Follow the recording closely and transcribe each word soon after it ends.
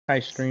Hi,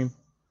 stream.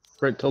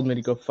 Brett told me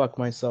to go fuck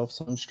myself,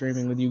 so I'm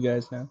streaming with you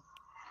guys now.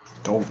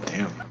 Oh,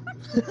 damn.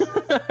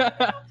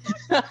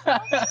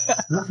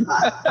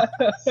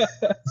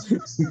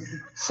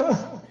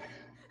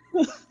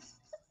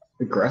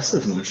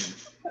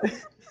 Aggressiveness.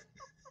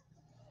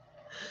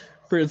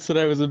 Brett said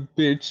I was a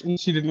bitch and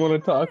she didn't want to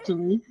talk to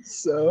me,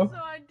 so. So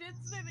I did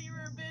say that you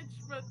were a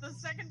bitch, but the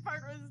second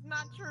part was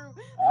not true.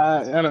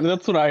 I don't know,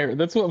 that's what I heard.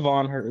 That's what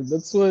Vaughn heard.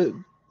 That's what.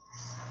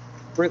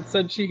 Britt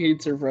said she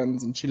hates her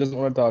friends and she doesn't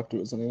want to talk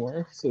to us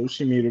anymore, so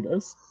she muted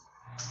us.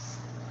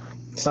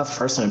 It's not the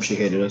first time she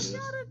hated us. I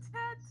got a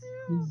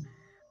tattoo, and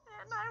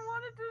I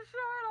wanted to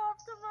show it off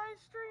to my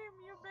stream,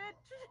 you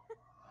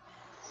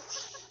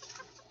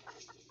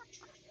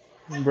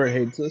bitch. Britt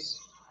hates us.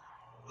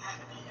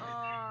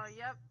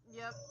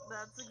 Yep,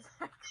 that's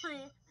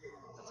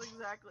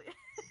exactly it.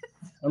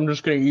 I'm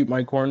just gonna eat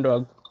my corn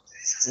dog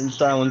in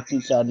silence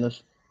and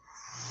sadness.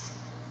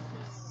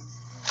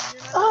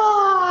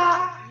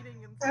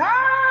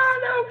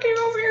 No, get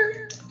over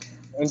here.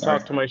 And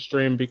talk to my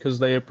stream because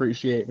they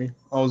appreciate me.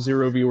 All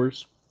 0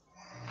 viewers.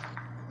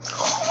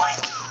 Oh my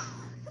god.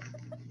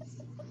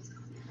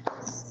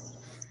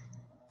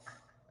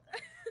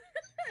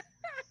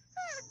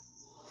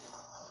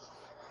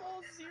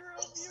 All 0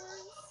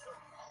 viewers.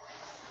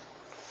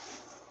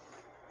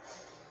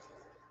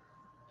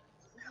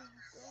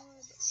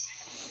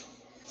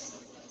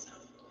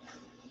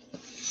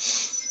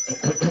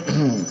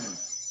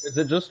 Is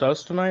it just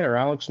us tonight, or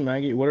Alex and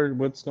Maggie?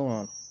 What's going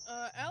on?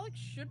 Alex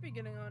should be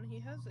getting on. He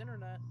has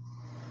internet.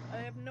 I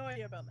have no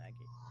idea about Maggie.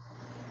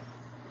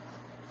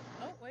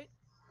 Oh wait.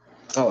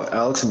 Oh,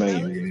 Alex and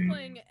Maggie. Alex is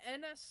playing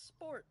NS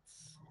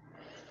Sports.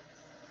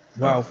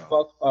 Wow,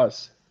 fuck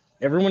us.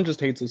 Everyone just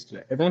hates us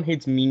today. Everyone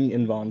hates me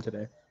and Vaughn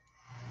today.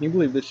 Can you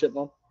believe this shit,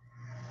 Vaughn?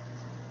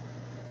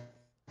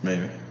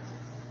 Maybe. You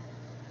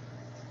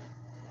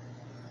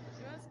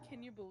ask,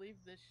 can you believe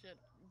this shit?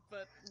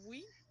 But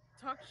we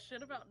talk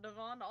shit about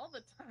Devon all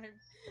the time.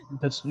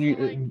 That's you,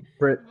 like,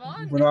 Britt.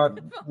 Vaughn, We're not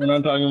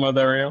talking about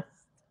that right now.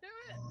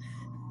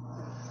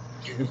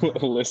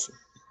 Listen,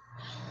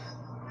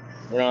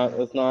 we're not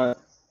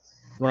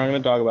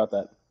gonna talk about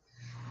that.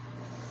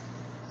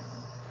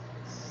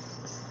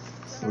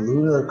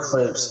 Lunar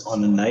eclipse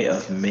on the night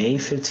of May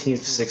 15th,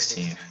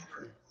 16th.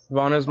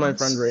 Vaughn is my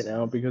friend right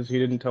now because he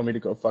didn't tell me to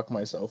go fuck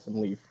myself and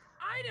leave.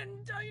 I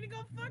didn't tell you to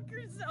go fuck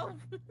yourself.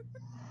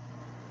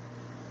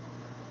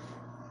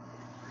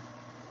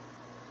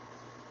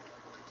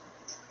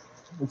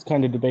 It's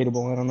kind of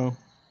debatable. I don't know.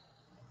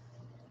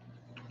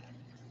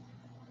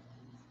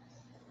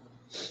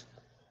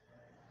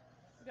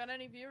 Got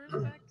any viewers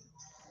back?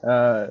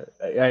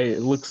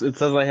 It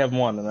says I have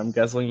one, and I'm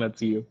guessing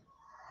that's you.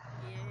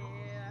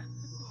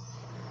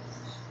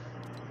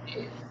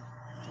 Yeah.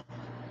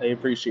 I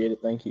appreciate it.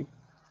 Thank you.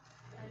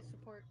 I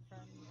support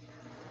friends.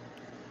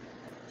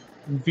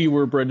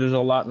 Viewer Brit is a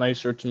lot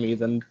nicer to me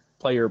than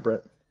player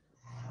Brit.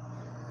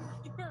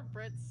 Viewer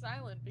Brit's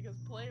silent because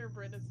player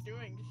Brit is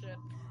doing shit.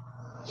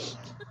 Is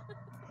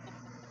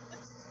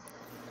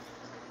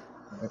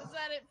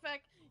that it,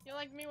 Fecc? You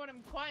like me when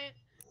I'm quiet?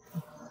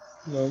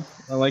 No,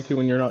 I like you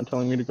when you're not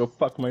telling me to go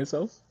fuck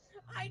myself.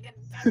 I didn't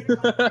tell you to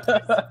go fuck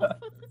myself.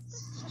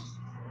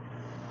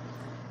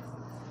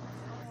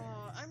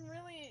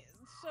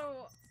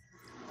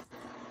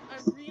 I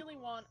really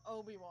want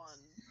Obi-Wan.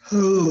 I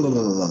really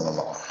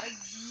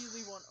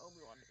want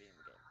Obi-Wan to be in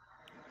the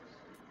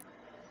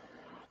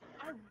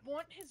game. I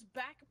want his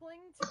back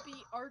bling to be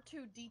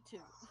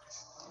R2-D2.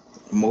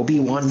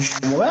 Moby-Wan.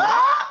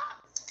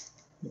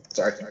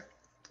 Sorry.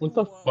 What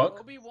the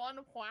fuck? Obi-Wan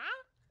what?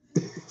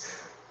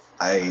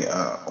 I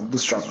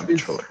almost dropped my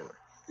controller.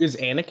 Is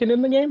Anakin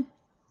in the game?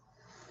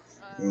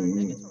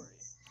 Negatory.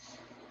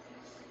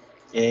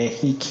 Yeah,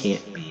 he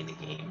can't be in the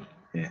game.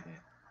 Yeah.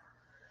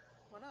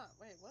 Why not?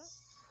 Wait,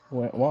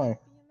 what? Why?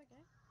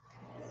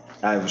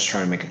 I was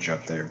trying to make a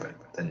joke there, but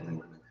that didn't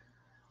work.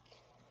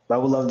 But I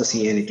would love to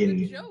see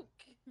Anakin. Joke.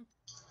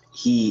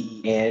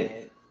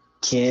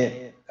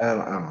 Can't. I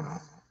don't know.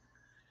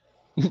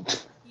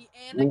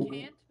 Anna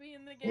can't be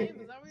in the game?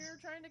 Is that what you're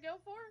trying to go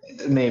for?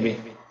 Maybe.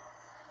 Okay.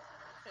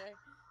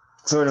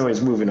 So,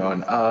 anyways, moving on.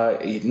 No,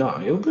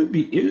 it would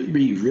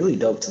be really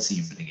dope to see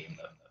him in the game,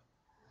 though.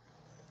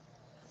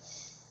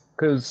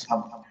 Because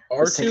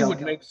R2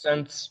 would make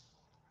sense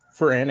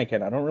for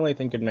Anakin. I don't really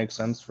think it makes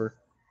sense for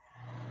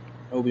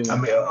Obi-Wan.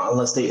 I mean,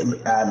 unless they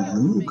add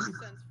Luke. Makes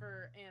sense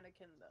for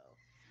Anakin, though.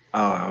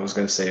 Oh, I was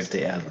gonna say if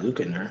they add Luke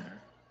in there.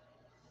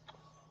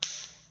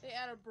 They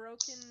add a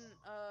broken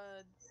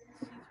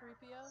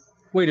C-3PO.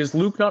 Wait, is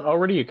Luke not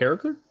already a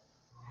character?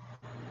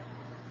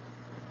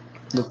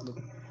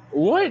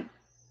 What?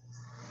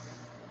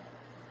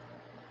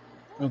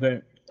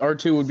 Okay,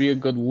 R2 would be a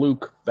good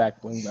Luke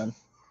backbling then.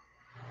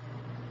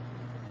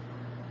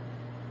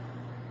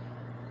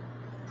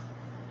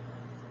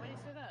 Why do you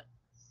say that?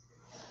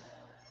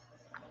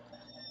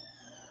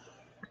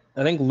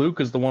 I think Luke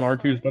is the one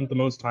R2 spent the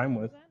most time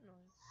with.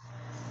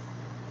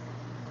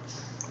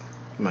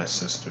 My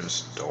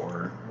sister's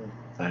door.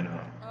 I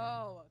know.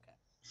 Oh,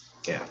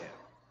 okay. Yeah.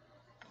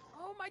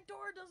 Oh, my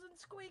door doesn't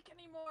squeak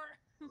anymore.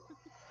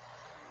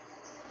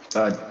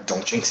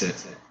 Don't jinx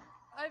it.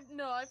 I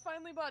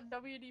finally bought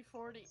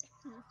WD-40.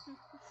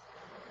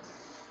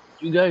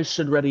 You guys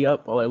should ready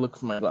up while I look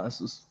for my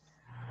glasses.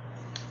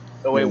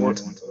 Oh wait,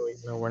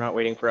 no, we're not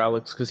waiting for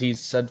Alex because he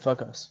said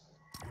fuck us.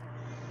 He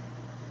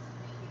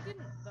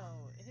didn't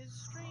though. His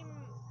stream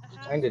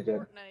has Kinda did.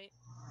 Fortnite.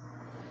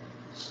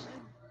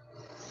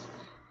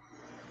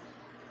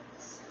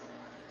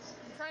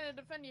 I'm trying to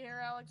defend you here,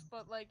 Alex,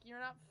 but like you're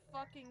not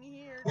fucking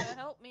here to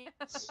help me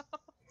out.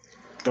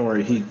 Don't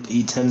worry,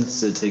 he tends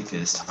to take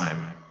his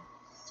time.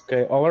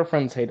 Okay, all our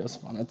friends hate us,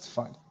 man. It's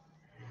fine.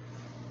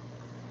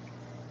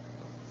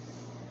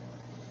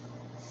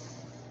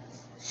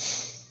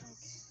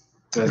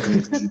 You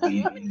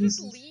want me to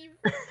just leave?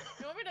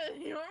 You want me to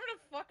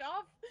fuck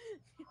off?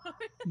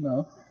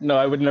 No,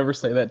 I would never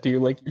say that to you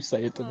like you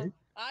say it to me.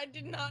 I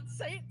did not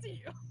say it to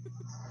you.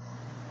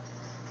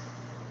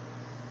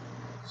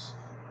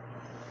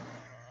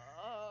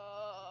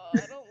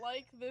 I don't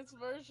like this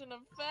version of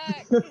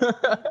Fecc.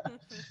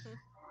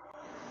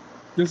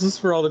 This is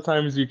for all the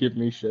times you give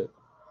me shit.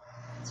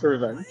 It's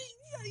revenge.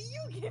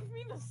 You give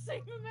me the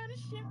same amount of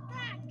shit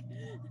back.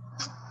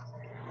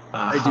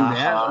 I do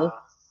now.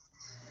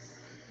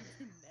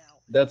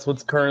 That's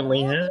what's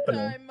currently all happening. the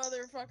time,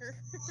 motherfucker.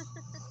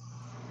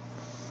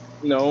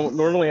 No,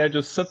 normally I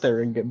just sit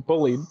there and get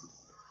bullied. Not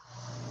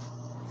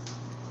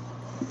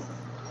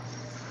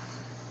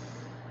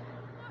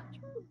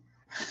true.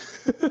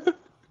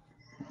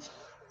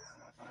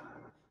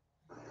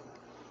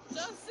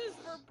 Justice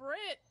for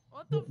Brit.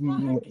 What the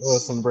fuck?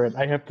 Listen, Britt,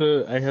 I have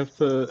to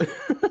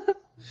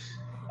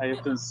play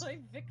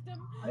victim.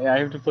 I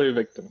have to play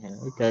victim here.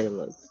 Okay,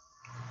 look.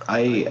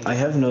 I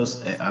have no.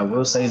 I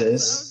will say I was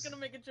this. gonna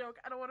make a joke.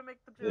 I don't want to make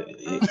the joke. I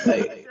don't wanna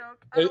make the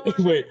joke. I don't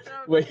wanna make the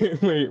joke.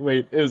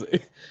 Wait.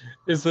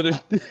 Is it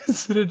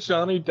a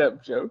Johnny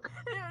Depp joke?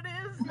 It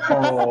is.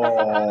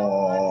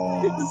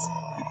 Oh.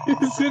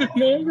 Is it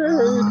an Amber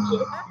Heard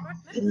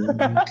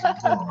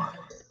joke?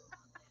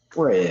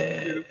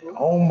 Brit.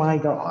 Oh my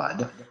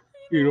god.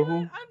 Beautiful.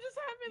 I'm just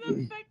happy that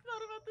Fecc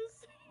thought about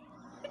this.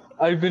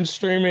 I've been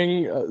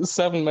streaming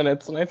 7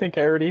 minutes, and I think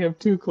I already have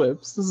 2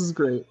 clips. This is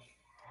great.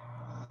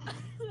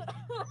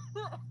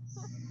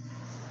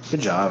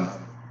 Good job. Oh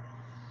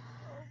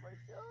my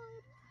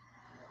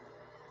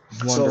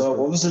god. So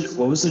what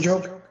was the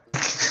joke?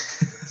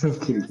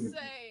 You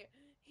say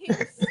he's.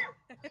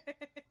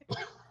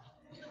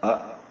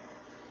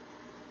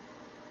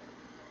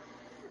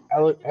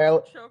 Alex,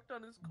 choked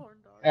on his corn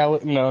dog.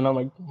 Alex, no, not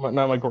my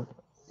corn.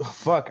 Oh,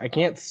 fuck, I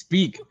can't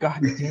speak.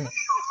 God damn.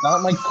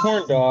 Not my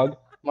corn dog.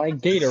 My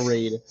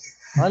Gatorade.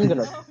 I'm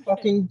gonna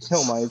fucking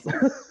kill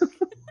myself.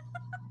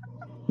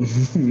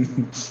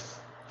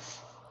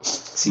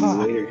 See you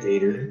later,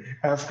 Gator.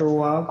 After a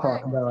while, Do you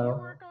crocodile.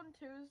 work on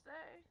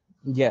Tuesday?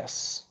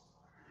 Yes.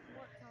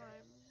 What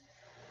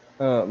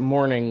time?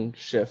 Morning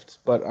shift,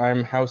 but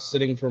I'm house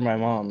sitting for my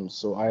mom,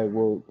 so I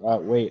will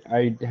wait.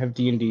 I have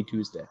D&D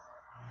Tuesday.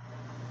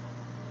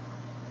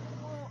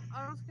 Well,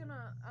 I was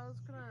gonna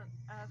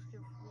ask if we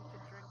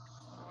could drink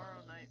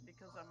tomorrow night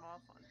because I'm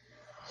off on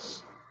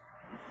Tuesday.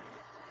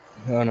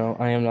 Oh no,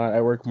 I am not.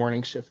 I work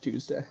morning shift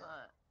Tuesday.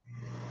 But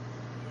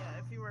yeah,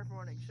 if you work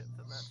morning shift,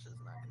 then that's just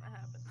not gonna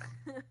happen.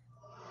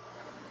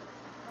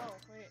 Oh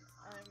wait,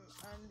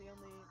 I'm the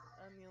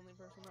only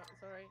person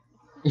that's alright.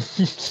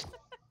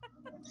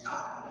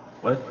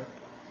 What?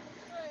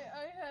 I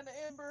had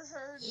Amber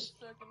Heard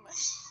stuck in my.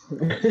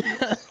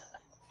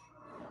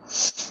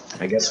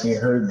 I guess we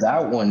heard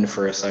that one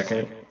for a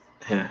second.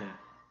 Yeah.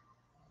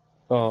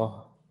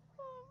 Oh.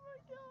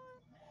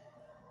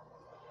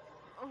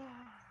 Oh my god.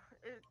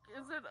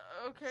 Is it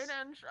okay to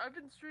end? I've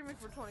been streaming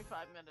for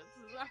 25 minutes.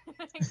 I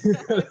think this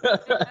is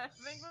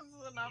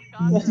enough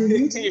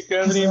content. You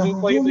haven't even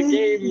played the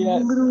game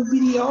yet. Little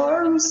bitty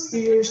arms,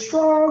 you're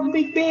strong,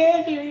 big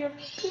man.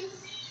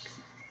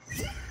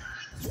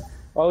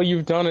 All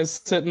you've done is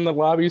sit in the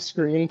lobby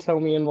screen, tell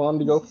me and Vaughn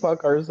to go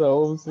fuck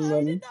ourselves, and I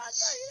then. did not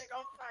tell you to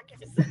go fuck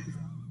yourself.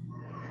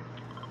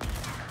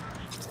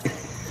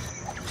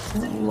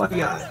 Oh my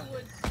god.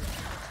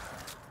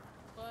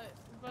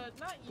 But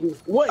not you.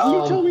 What?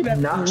 You told me that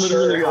Not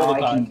literally sure how all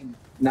the I time. can.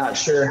 Not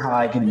sure how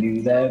I can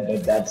do that,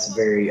 but that's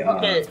very.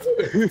 Okay.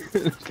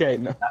 Okay.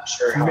 No. Not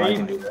sure how I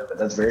can do that, but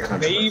that's very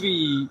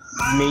controversial.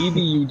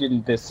 Maybe you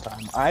didn't this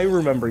time. I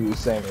remember you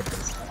saying it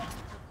this time.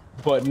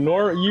 But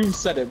you've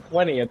said it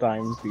plenty of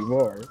times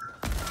before.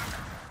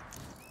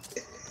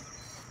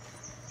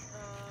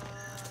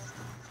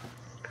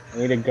 I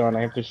need a gun.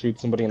 I have to shoot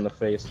somebody in the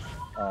face.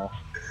 Oh.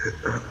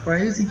 Why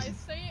is he? I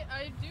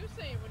do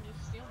say it when you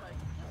steal my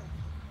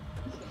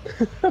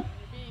kills. You're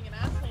being an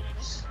asshole to me.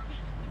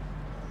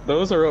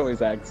 Those are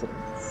always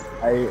accidents.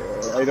 I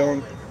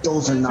don't.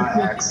 Those are not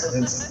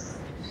accidents.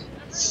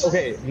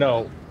 Okay,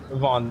 no,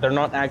 Vaughn, they're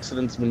not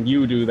accidents when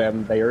you do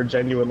them. They are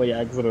genuinely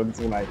accidents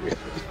when I do them.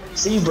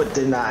 See, but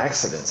they're not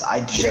accidents.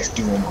 I just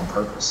do them on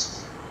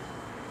purpose.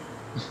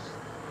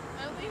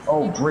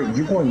 Oh, Britt,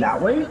 you're going that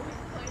way?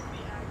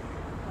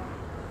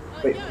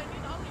 Wait. Yeah, I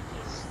need omni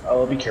chips.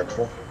 Oh, be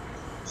careful.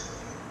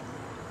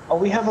 Oh,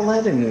 we have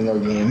Aladdin in our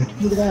game.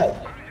 Look at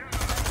that. Die.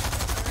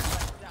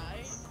 I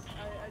just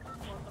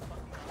want the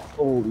fucking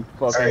Holy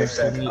fuck! Alright, I'm Fecc,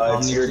 suddenly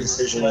it's your omniscient.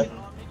 decision.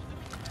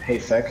 Hey,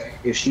 Fecc,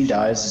 if she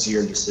dies, it's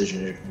your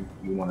decision if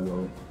you want to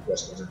go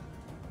rescue her.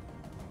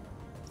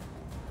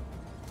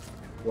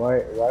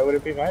 Why would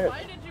it be my? Why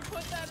did you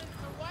put that in?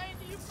 Why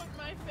do you put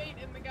my fate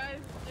in the guy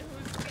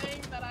who's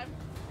saying that I'm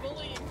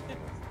bullying him?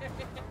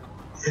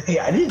 Hey,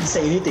 I didn't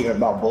say anything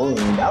about bullying.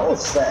 That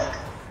was Fecc.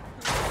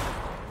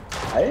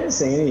 I didn't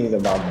say anything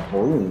about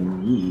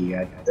bullying me.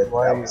 That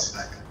was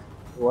Fecc.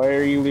 Why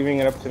are you leaving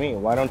it up to me?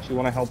 Why don't you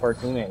want to help our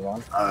teammate,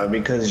 Juan?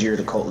 Because you're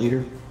the cult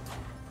leader.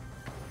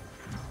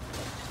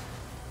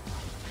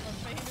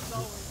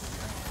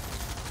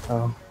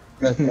 Oh,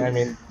 I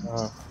mean,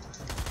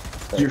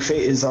 Your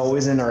fate is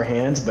always in our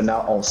hands, but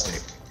not all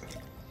stake.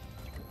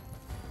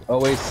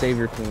 always save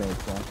your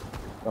teammates, man.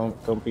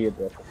 Don't be a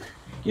dick.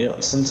 You know,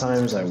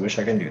 sometimes I wish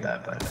I can do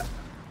that, but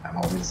I'm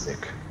always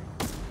dick.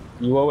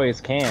 You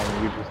always can.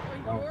 You just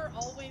don't. You're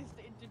always.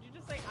 Did you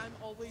just say I'm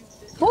always?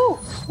 Woo,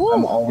 woo,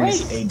 I'm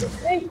always hey, a dick.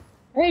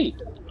 hey.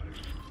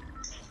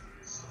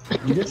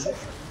 You just said.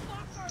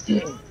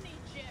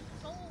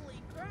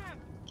 Holy crap!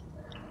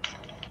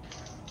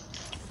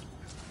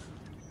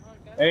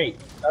 Hey,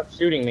 stop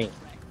shooting me.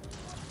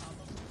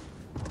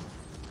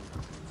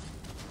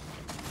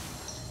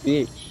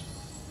 Bitch.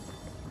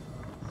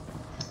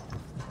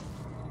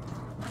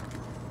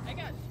 I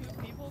got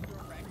 2 people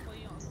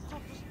directly on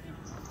top of me.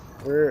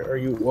 Where are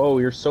you? Whoa,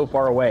 you're so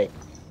far away.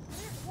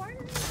 Why are you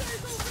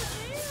guys over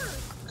there?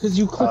 Because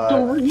you clicked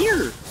over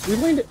here. We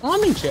landed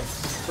on me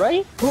chips,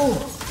 right? I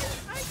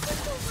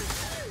clicked over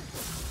here.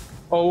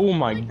 Oh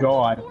my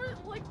god.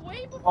 Like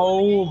way before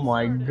Oh the game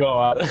my started.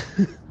 god.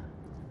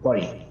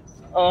 Buddy.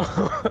 Oh.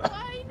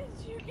 Why did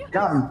you get?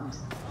 Got him.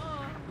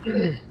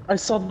 I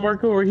saw the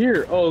mark over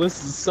here. Oh,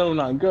 this is so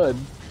not good.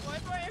 Why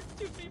do I have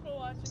 2 people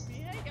watching me?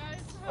 Hey guys.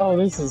 Oh,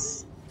 this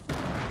is.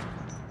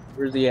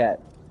 Where's he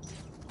at?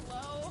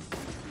 Hello.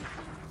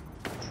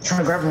 Trying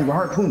to grab him with a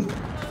harpoon. So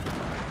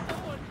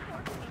unfortunate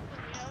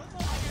for me. I was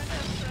hoping you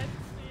guys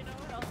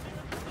could, help me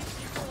with these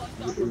people on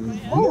top of my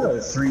head. We got a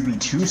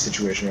 3v2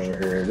 situation over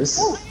here. This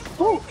is. Why have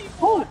 2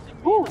 people watching me?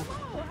 Hello,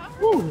 how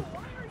are you?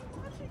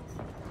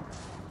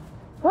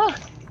 Why are you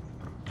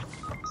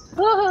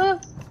watching?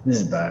 This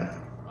is bad.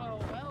 Oh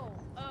well.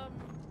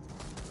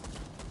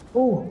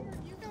 Oh.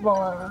 You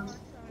guys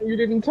You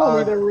didn't tell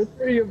me there were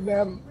 3 of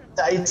them.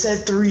 I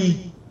said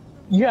 3.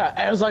 Yeah,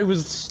 as I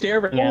was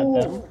staring at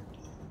them.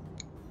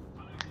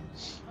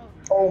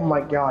 Oh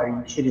my god, are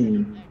you kidding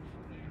me?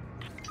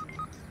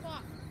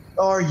 Fuck.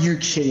 Are you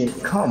kidding?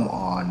 Come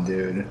on,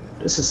 dude.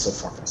 This is so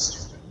fucking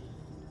stupid.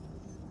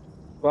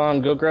 Come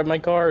on, go grab my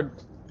card.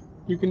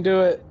 You can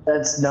do it.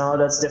 That's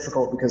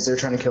difficult because they're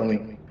trying to kill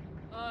me.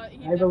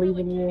 I believe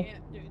in you.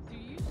 Do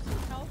you see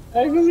how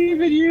I believe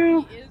in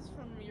you. he is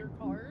from your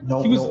card?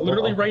 No, He was no,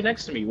 literally no. right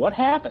next to me. What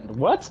happened?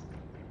 What?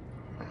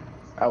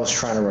 I was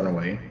trying to run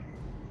away.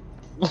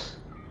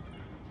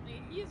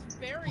 He is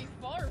very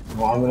far from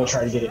Well, I'm gonna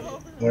try to get it.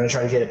 I'm gonna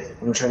try to get it. I'm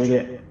gonna try to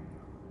get it.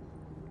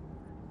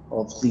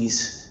 Oh,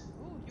 please.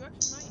 Ooh, you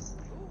actually might.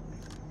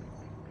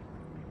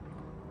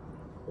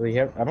 Ooh. Well,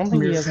 I don't Come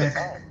think he here, has the Fecc.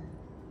 card.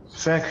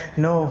 Fecc,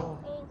 no.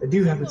 Oh, I do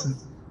you're have so it.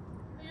 close.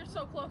 You're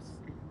so close.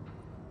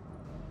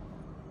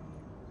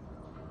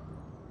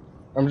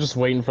 I'm just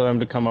waiting for them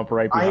to come up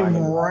right behind I'm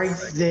him. right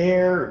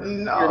there.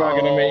 No. You're not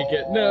gonna make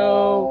it.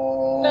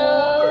 No.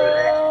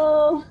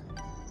 No.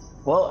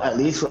 Well, at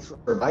least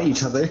we're by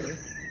each other.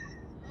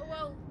 Oh,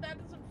 well, that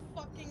doesn't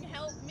fucking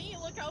help me.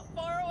 Look how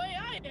far away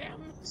I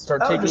am.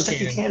 Start Oh, taking just take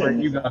the cannons.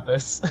 cannon. You got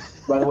this.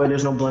 By the way,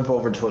 there's no blimp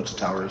over towards the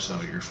tower, so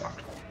you're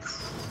fucked.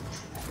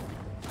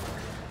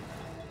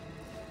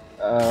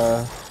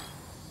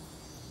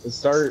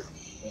 Start.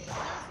 There's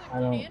I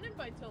a don't- cannon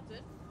by Tilted,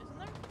 isn't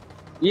there?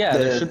 Yeah,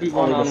 there should be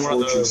one only on the one of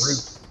the fortress.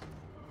 roofs.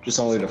 Just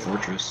only the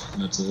fortress.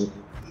 That's it.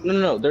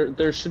 No.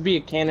 There should be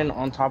a cannon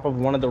on top of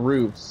one of the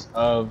roofs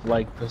of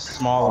like the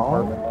small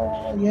apartment.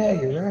 Oh, yeah,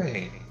 you're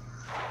right.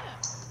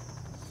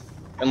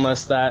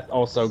 Unless that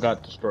also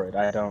got destroyed.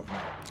 I don't know.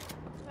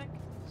 Heck,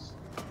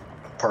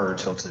 Per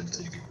tilted.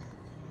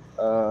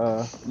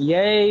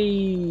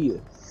 Yay!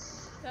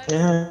 that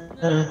Yeah.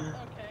 no, okay.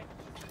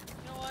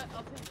 You know what?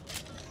 I'll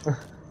take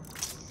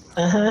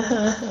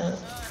it.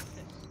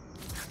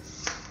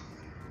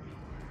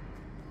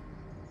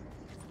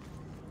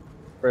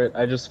 Right,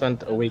 I just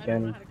spent I a don't know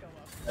weekend. how to go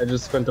up. I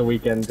just spent a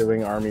weekend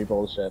doing army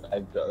bullshit.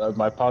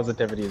 My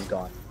positivity is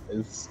gone.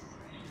 It's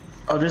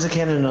Oh, there's a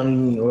cannon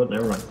on. Oh,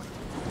 never mind.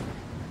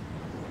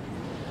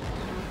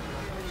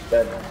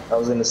 That I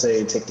was gonna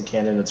say, take the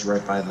cannon that's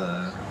right by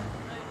the.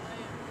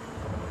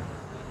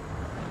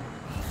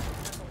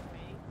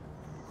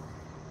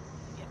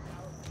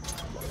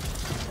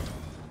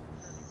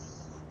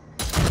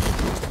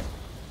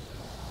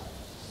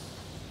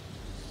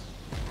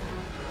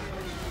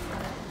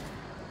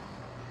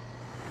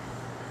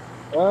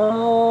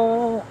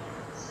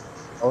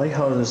 I like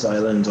how this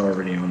island's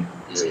already on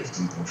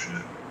some bullshit.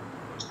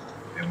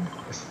 Yeah.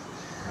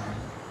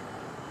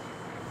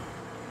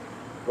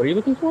 What are you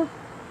looking for?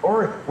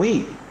 Or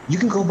wait, you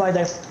can go by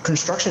that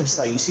construction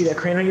site. You see that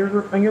crane on your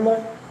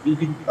left? You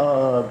could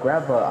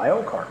grab a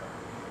IO car,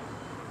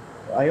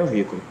 IO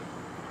vehicle.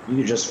 You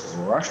could just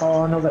rush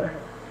on over there.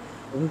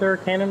 Isn't there a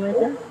cannon right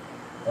there?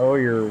 Oh,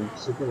 you're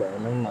super low.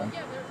 Never mind.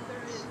 Yeah,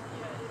 there is.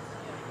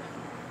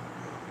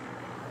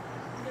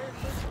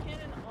 There's a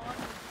cannon on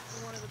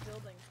one of the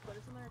buildings, but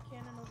isn't there a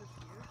cannon over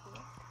here too?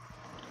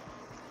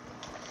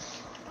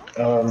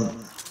 How did I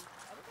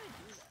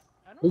do that?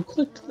 I don't Who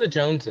clicked the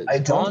Joneses? I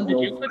don't Vaughn, did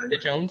you know. click the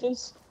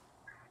Joneses?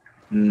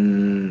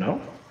 No.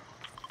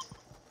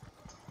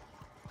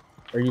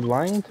 Are you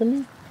lying to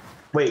me?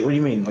 Wait, what do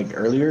you mean? Like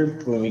earlier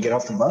when we get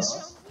off the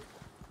bus?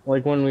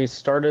 Like when we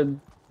started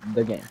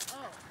the game. Oh.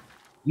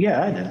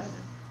 Yeah, I did.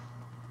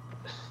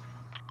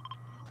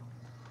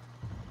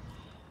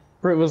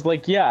 Britt was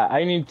like, "Yeah,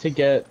 I need to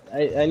get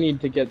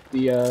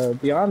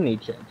the Omni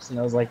chips," and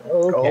I was like,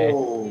 "Oh, okay."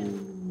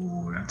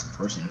 Oh, that's a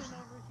person.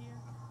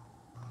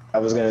 I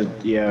was gonna,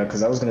 yeah,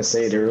 because I was gonna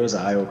say there was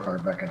an IO car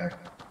back at that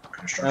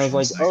construction And I was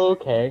like, site. "Oh,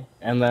 okay,"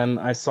 and then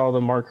I saw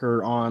the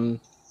marker on.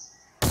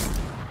 I missed.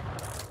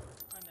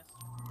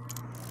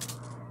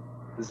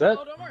 Is that?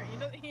 Oh, don't worry.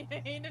 He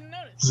didn't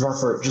notice. Just run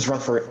for it. Just run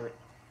for it.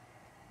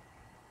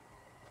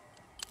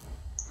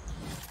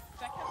 Fecc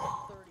has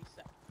 30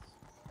 seconds.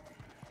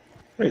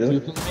 Wait, You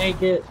doesn't can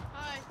make it.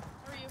 Hi,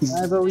 how are you?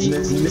 I believe.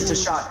 he missed a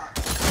shot. I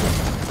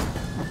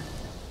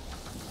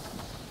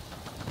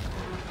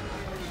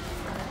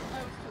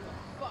was too low.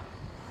 Fuck.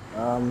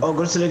 Oh,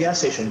 go to the gas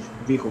station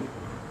vehicle.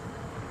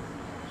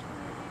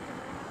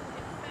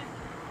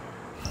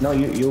 No,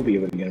 you'll be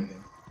able to get him.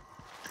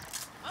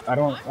 I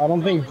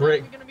don't think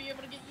Britt. Gonna be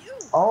able to get you.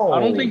 Oh, I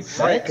don't think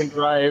Fecc. Britt can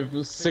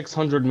drive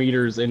 600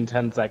 meters in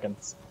 10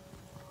 seconds.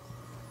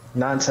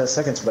 Not in 10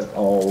 seconds, but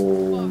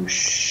oh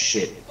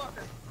shit.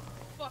 Fucker.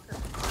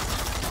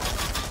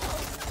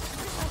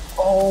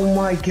 Oh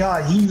my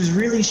god, he was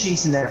really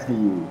chasing after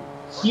you.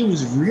 He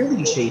was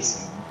really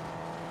chasing.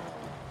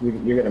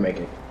 You're gonna make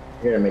it.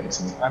 You're gonna make it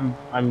to me.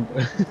 I'm.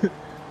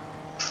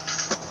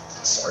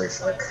 Sorry,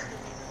 Fecc.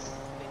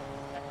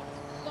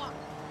 Fuck.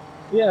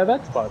 Yeah,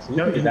 that's possible.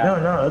 No,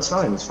 it's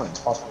fine. It's fine. It's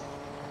possible.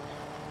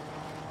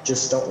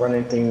 Just don't run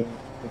anything.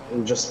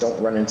 Just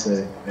don't run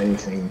into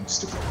anything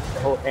stupid.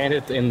 Oh, and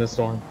it's in the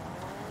storm.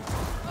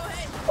 Oh,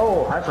 hey.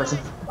 Oh, hi person.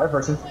 Hi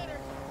person. Later.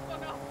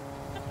 Fuck off.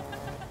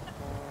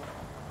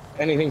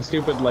 Anything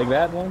stupid like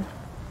that one?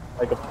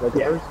 Like a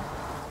Yeah. person?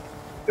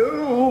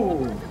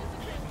 Ooh.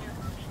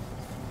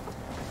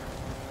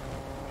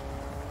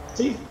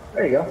 See,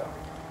 there you go.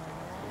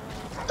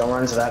 Don't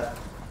run into that.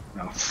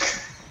 No.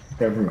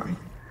 Never mind.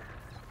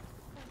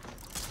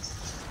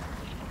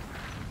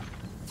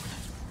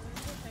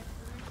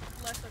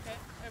 Less okay.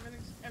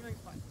 Everything's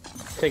fine.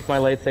 Take my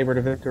lightsaber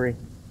to victory.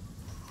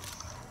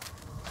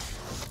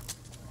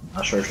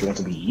 Not sure if you want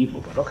to be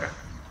evil, but okay.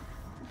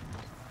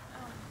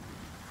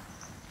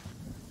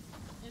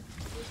 It's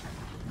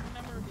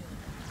memorabilia.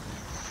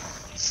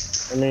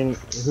 I mean,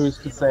 who's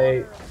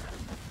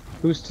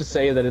to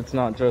say that it's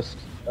not just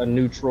a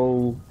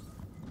neutral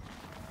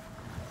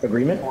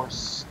Agreement?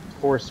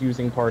 force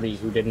using party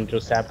who didn't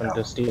just happen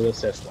to steal a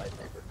Sith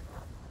lightsaber?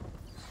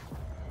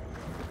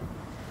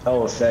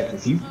 Oh, Fecc,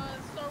 if you... Star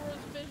Wars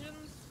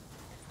Visions,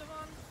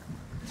 Devon?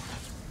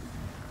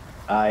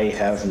 I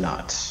have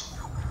not.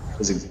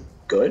 Was it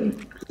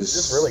good?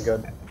 It's really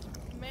good.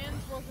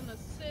 Mans wasn't a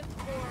Sith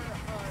or a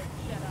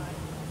Jedi.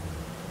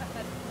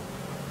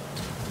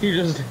 He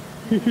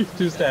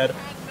just had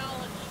Had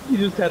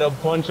knowledge. a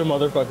bunch of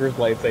motherfuckers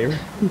lightsaber.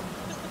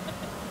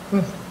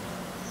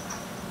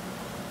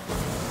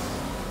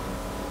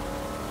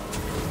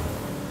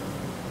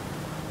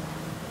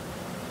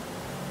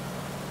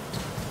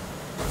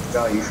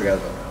 Oh, you forgot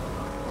about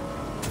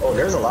that. Oh,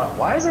 there's a lot.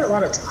 Why is there a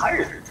lot of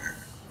tires in there?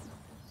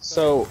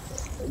 So,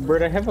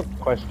 Britt, I have a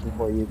question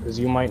for you because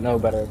you might know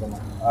better than I.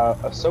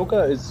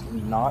 Ahsoka is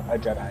not a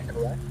Jedi,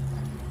 correct?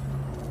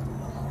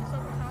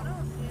 Ahsoka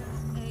Tano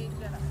is a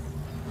Jedi.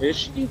 Is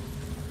she?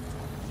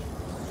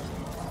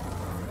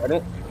 I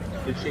don't.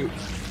 Is she?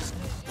 It's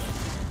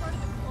part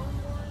of the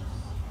Clone Wars,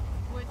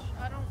 which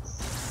I don't.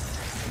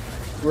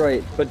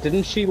 Right, but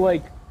didn't she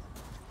like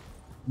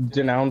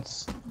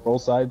denounce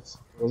both sides?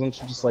 Wasn't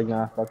she just like,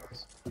 nah, fuck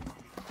this?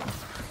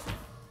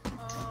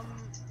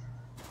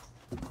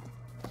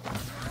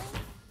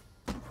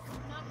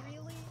 Not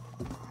really.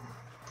 She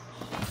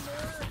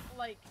more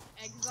like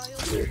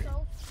exiled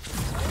herself.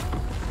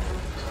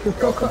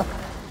 Cool. Cool.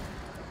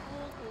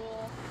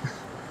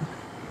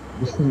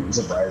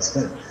 Surprise.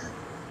 Alright.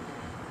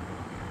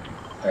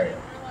 I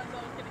realized I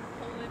was getting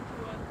pulled into a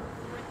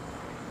rift.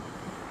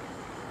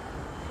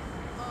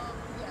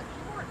 Yeah, she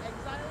more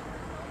exiled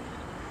herself.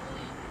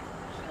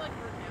 She like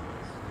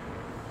renounced.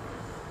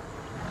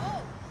 Oh!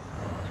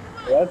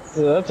 Never mind.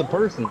 That's a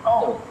person.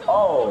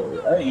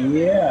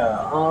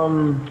 Yeah.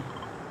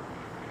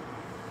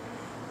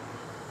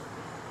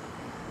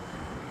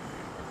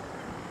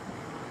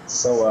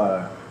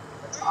 So,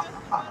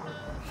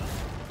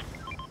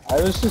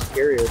 I was just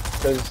curious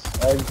because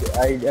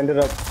I ended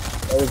up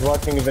I was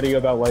watching a video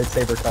about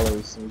lightsaber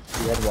colors, and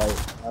she had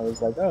white. I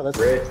was like, oh, that's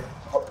Red.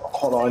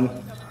 Hold on.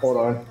 Hold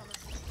on.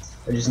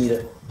 I just need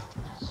it.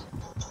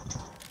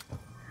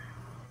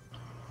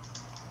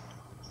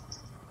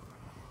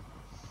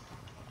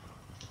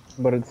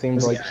 But it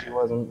seems like she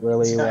wasn't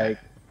really like.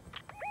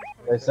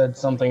 They said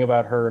something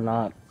about her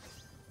not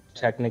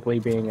technically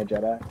being a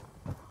Jedi.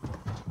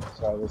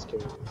 So I was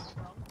curious.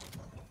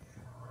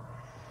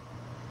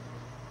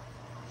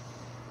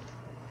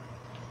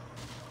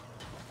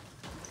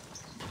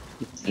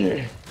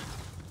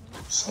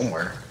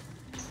 Somewhere.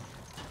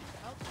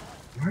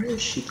 Where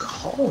is she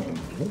calling me?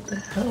 What the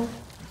hell?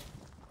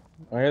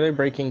 Why are they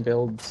breaking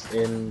builds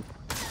in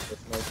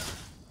this mode?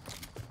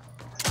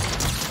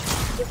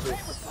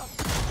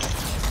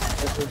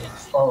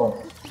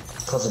 Oh.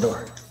 Close the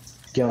door.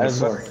 Get on I the was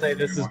about floor. to say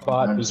this is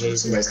bot behavior.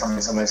 Somebody's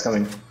coming, somebody's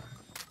coming.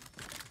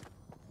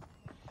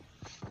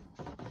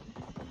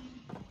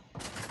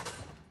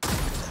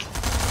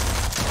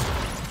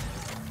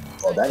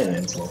 Well, that didn't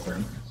end well for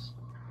him.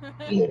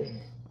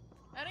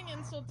 Adding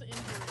insult to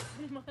injury,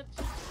 pretty much.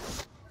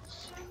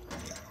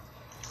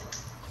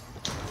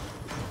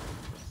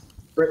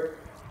 Rip.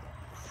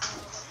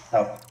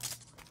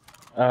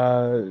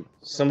 Oh.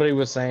 Somebody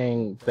was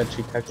saying that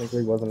she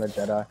technically wasn't a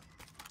Jedi.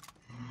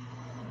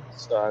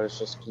 So I was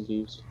just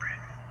confused.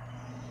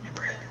 Hey,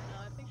 Brett.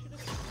 I think she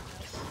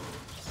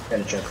just. Got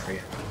a joke for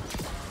you.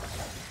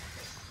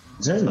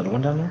 Is there another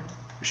one down there?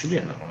 There should be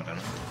another one down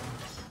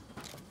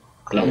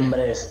there.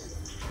 Hombres.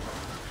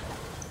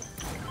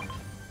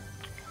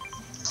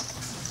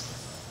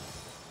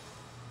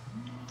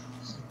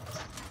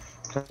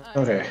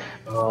 Okay.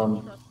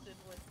 Trusted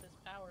with this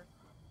power.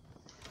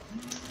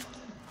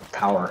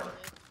 Power.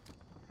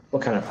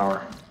 What kind of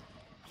power?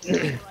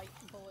 Rightfully.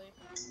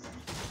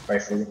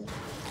 Rightfully.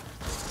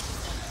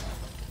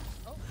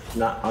 Oh.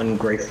 Not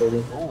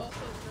ungratefully. There's also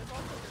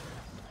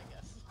I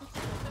guess.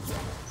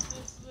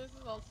 this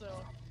is also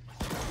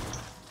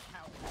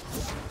power.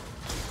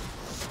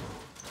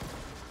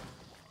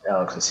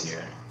 Alex is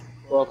here.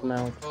 Welcome,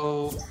 Alex.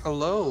 Oh,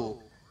 hello.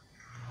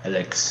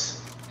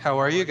 Alex. How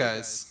are you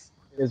guys?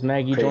 Is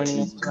Maggie joining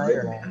us tonight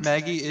or not?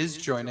 Maggie is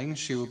joining.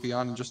 She will be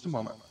on in just a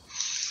moment.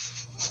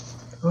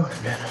 Oh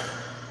man.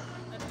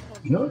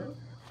 You know,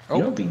 Oh,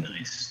 you know, it'd be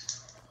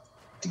nice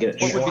to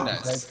get a what would be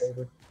shot. nice?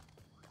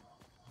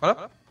 What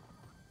up?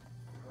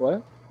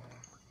 What?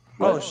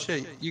 Oh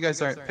shit! You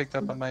guys aren't picked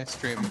up on my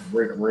stream.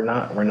 We're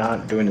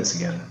not doing this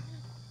again.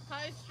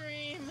 Hi,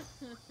 stream.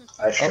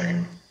 I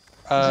stream.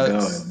 How's it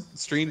going?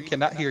 Stream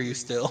cannot hear you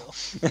still.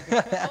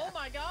 Oh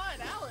my God,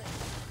 Alex.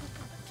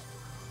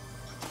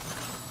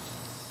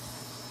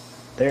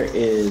 There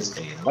is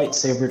a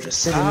lightsaber just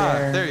sitting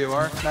there. There you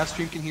are. Now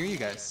stream can hear you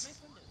guys.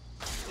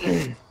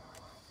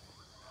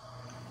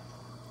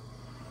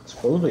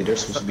 Supposedly there's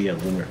supposed to be a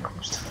lunar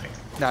eclipse tonight.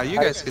 Now you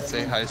guys could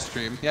say hi,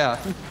 stream. Yeah.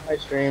 Hi,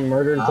 stream.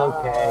 Murder's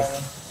okay.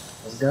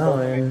 How's it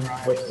going?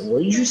 Wait,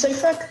 what did you say,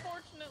 Fecc?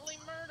 Unfortunately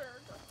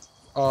murdered.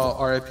 Oh,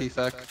 R.I.P.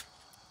 Fecc.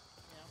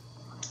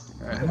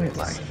 I Alright. might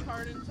lie.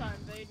 Hard in time.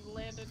 They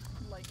landed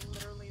like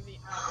literally the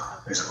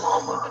There's opposite. a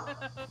llama.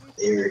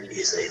 There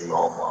is a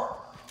llama.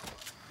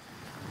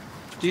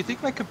 Do you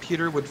think my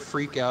computer would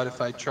freak out if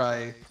I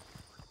try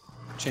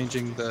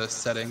changing the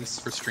settings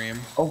for stream?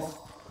 Oh,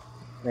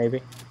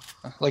 Maybe.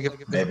 Like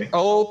if maybe.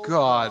 Oh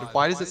god,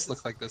 why does this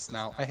look like this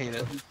now? I hate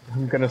it.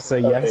 I'm gonna say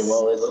Okay, yes.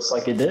 well, it looks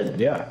like it did,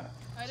 yeah.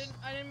 I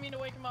didn't mean to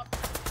wake him up.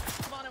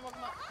 Come on, I woke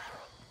him up.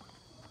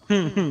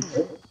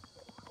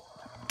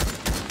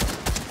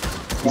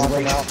 Walk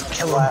him out,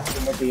 blast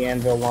him with the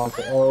anvil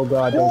launcher. Oh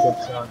god, don't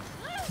get shot.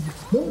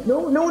 No.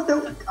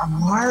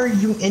 Why are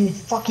you in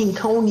fucking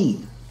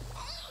Coney?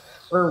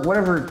 Or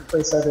whatever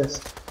place that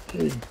is.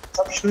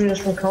 Stop shooting us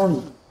from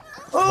Coney.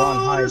 Vaughn,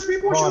 hide. There's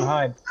people Vaughn, shooting.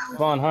 hide.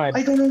 Vaughn, hide.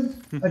 I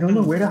don't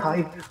know where to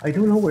hide. I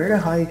don't know where to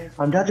hide.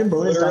 I'm dodging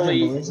bullets.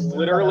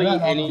 Literally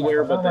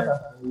anywhere but there.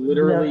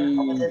 Literally.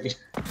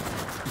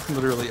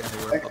 Literally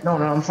anywhere. No,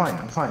 I'm fine.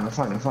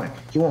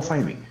 He won't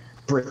find me.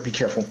 Britt, be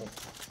careful.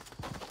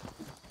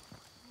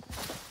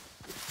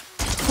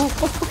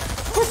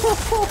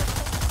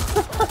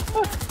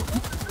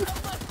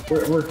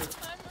 Where?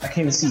 I can't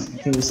even see.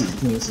 I'm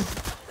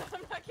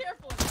not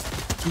careful.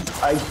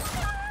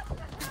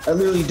 I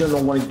literally don't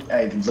know what.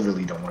 I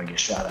literally don't want to get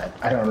shot at.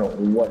 I don't know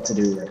what to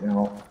do right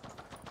now.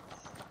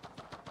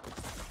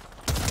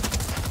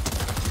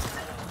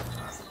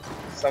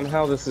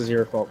 Somehow this is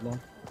your fault, man.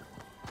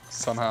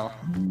 Somehow.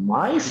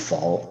 My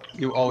fault.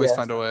 You always Yes.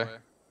 find a way.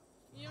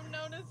 You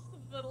noticed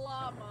the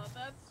llama.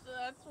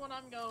 That's what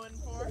I'm going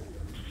for.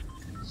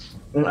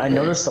 I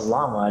noticed the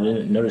llama. I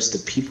didn't notice the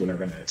people that are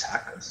going to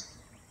attack us.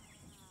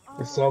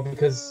 It's all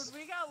because-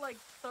 Dude, we got like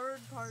third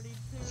party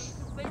too, because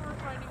they were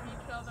fighting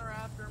each other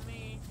after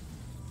me.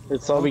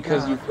 It's all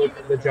because you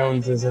flipped the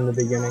Joneses in the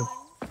beginning.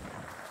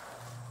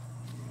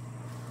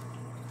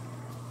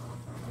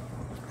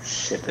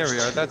 Shit. There we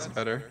are, that's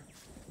better.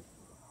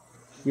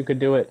 You could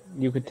do it.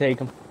 You could take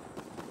him.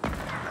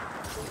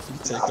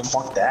 Take Ah, them.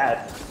 fuck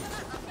that.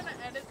 I'm gonna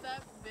edit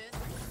that bit to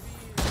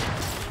be.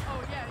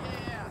 Oh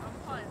yeah.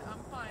 I'm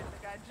fine.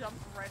 The guy jumped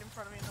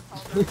I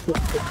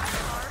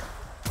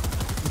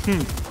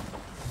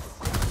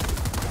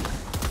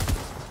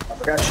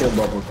forgot shield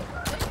bubbles.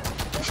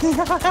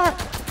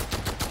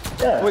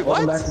 Yeah, Wait,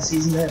 welcome what? back to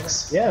Season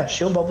X. Yeah,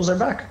 shield bubbles are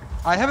back.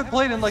 I haven't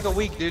played in like a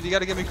week, dude. You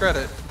gotta give me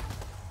credit.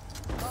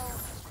 Oh,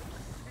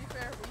 to be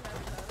fair, we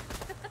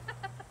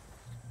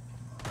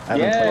haven't I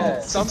haven't played Yeah.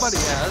 it. Somebody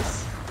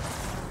has.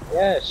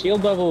 Yeah,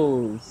 shield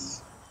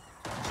bubbles.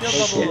 Shield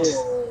Oh, shit.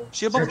 bubbles.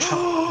 Shield They're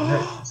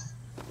bubbles.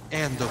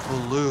 And the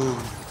balloon.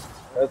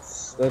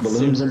 That's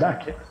Balloons are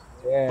back. Yeah.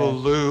 Yeah.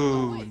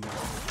 Balloon.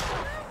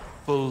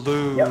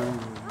 Balloon. Yep. Bro,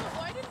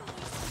 why didn't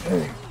we see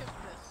any of this?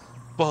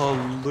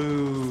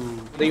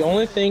 Balloon. The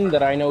only thing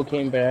that I know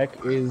came back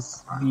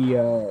is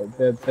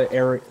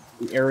the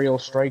aerial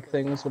strike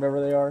things, whatever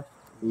they are.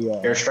 The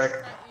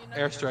Airstrike.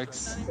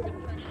 Airstrikes.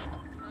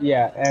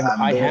 yeah, and I I'm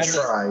gonna haven't.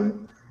 try.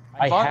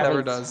 I Vaughn haven't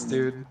never does, seen-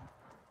 dude.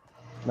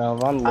 No,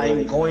 Vaughn I'm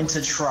literally. going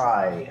to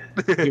try.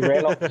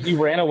 He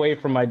ran away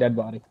from my dead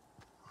body.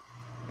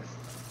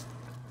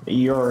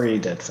 You're already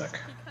dead, Fecc.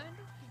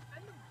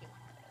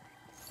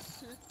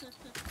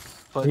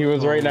 But He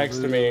was right next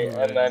to me,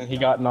 and then he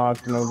got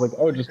knocked, and I was like,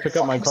 "Oh, just pick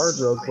up my card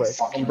real quick."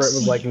 And Britt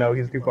was like, "No,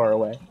 he's too far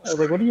away." I was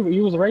like, "What do you?" He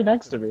was right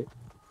next to me.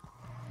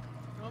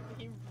 Nope,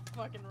 he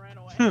fucking ran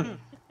away.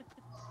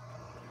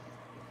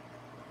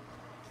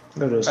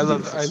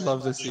 I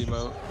love this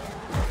emote.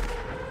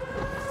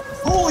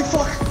 Holy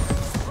fuck!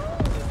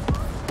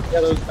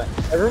 Yeah, those.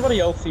 Everybody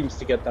else seems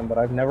to get them, but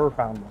I've never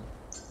found one.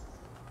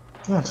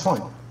 No, it's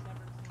fine.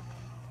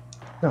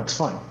 No, it's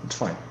fine. It's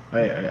fine.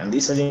 At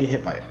least I didn't get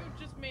hit by it.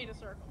 You just made a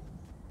circle.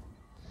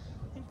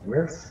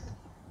 Where?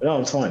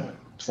 No, it's fine.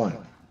 It's fine.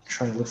 I'm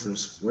trying to look for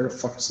this. Where the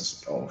fuck is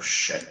this? Oh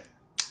shit!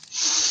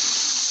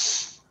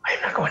 I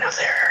am not going out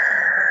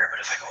there. But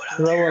if I go out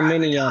Throw there, a I'm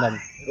mini gonna at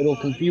him. It'll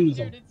confuse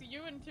him. Dude, it's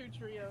you and two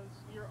trios.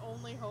 Your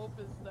only hope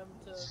is them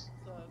to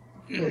fuck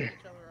each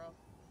other up.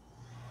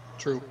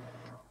 True.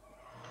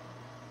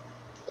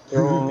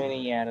 Throw a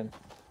mini at him.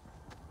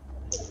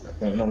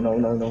 die. No. Or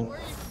you can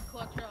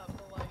clutch up,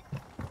 but like,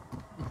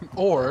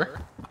 Or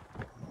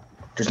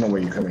There's no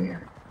way you're coming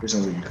here. There's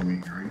no way you're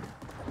coming here, right?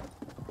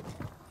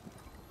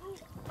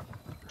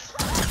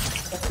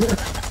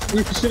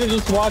 You should have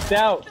just walked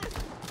out.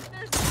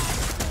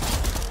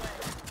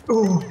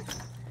 Oh.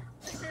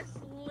 there's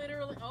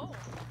literally,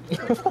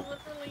 there's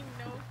literally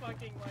no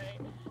fucking way.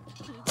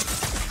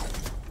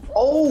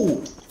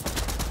 Oh!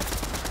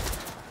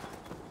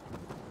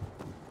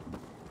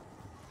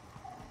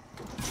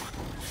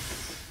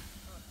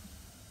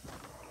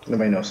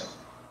 Nobody knows.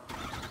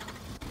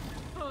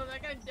 Oh,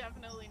 that guy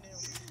definitely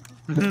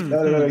knew.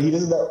 No, he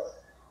doesn't know.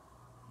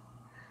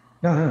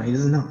 No, he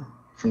doesn't know.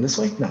 From this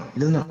way? No, he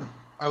doesn't know.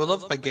 I would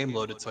love if my game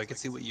loaded so I could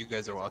see what you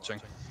guys are watching.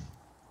 Just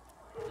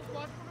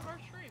watch one of our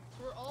streams.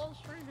 We're all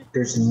streaming.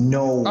 There's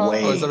no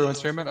way. Oh, is everyone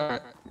streaming?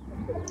 Alright.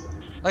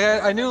 Like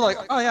I knew like,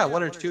 oh yeah,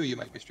 one or two you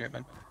might be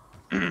streaming.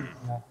 But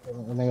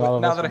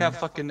now that I have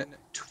fucking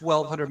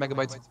 1200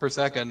 megabytes per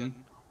second,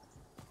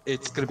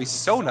 it's gonna be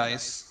so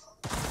nice.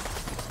 And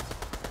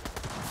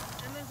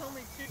there's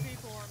only 2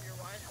 people on your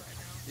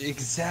Wi-Fi now.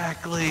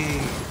 Exactly.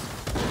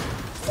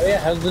 Oh yeah,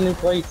 how's the new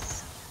place?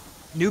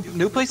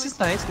 New place is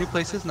nice. New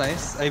place is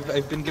nice.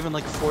 I've been given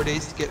like 4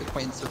 days to get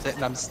acquaintance with it,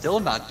 and I'm still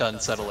not done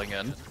settling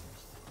in.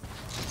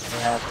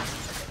 Yeah.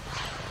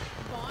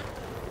 Vaughn?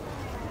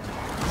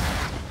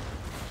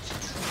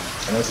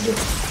 I know what to do.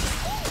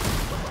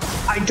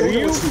 I don't Do know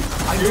you? what to do.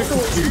 I don't know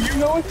what to do. Do you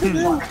know what to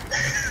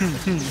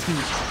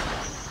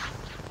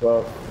do?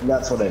 Well,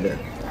 that's what I did.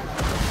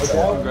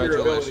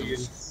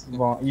 Congratulations.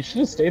 Well, you should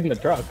have stayed in the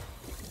truck.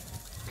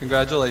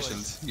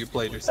 Congratulations, you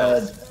played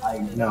yourself. I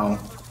know.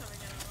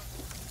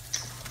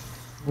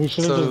 You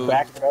should have So- just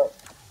backed it up.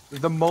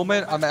 The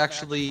moment I'm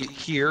actually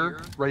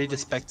here, ready to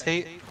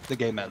spectate, the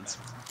game ends.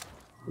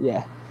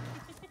 Yeah.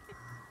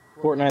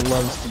 Fortnite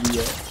loves to be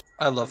it.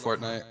 I love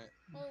Fortnite.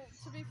 Well,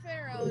 to be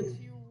fair, Alex,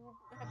 you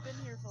have been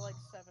here for like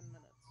 7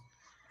 minutes.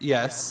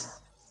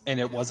 Yes, and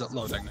it wasn't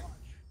loading.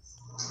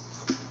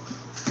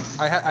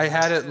 I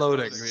had it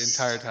loading the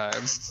entire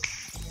time.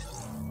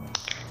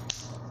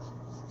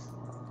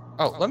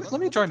 Oh, let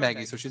me join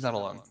Maggie so she's not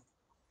alone.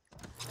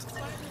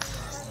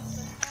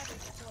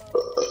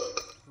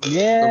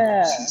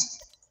 Yeah.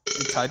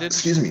 Tatted?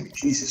 Excuse me.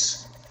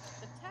 Jesus.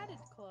 The Tatted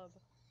Club.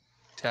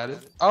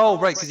 Tatted? Oh,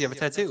 right, because you have a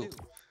tattoo.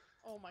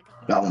 Oh my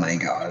god. Oh my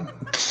god.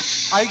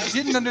 I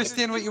didn't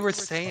understand what you were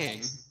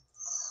saying.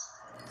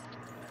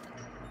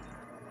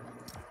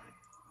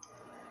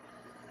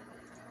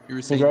 You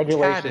were saying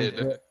Congratulations.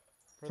 tatted.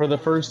 For the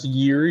first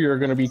year, you're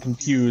gonna be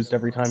confused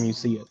every time you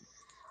see it.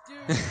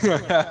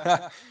 Dude.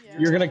 Yeah.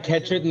 You're gonna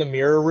catch it in the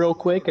mirror real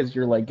quick as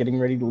you're like getting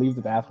ready to leave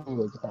the bathroom.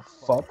 You're like, what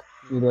the fuck?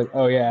 You're like,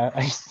 oh yeah.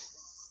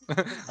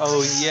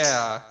 Oh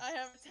yeah. I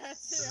have a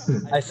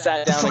tattoo. I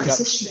sat down and got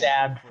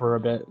stabbed for a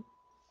bit.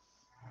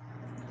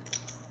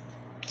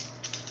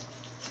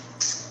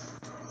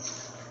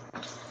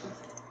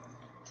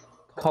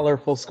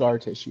 Colorful scar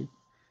tissue.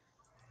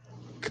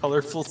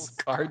 Colorful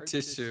scar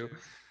tissue.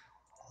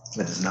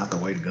 That is not the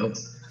way to go.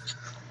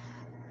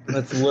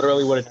 That's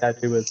literally what a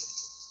tattoo is.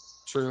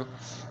 True.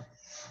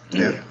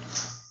 Yeah.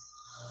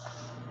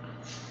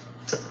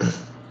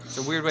 It's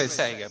a weird way of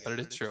saying it, but it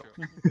is true.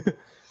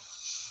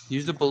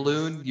 Use a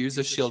balloon, use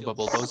a shield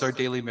bubble. Those are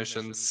daily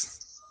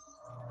missions.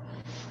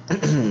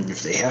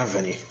 If they have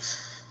any.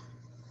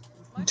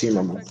 My Team shirt's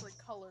member. actually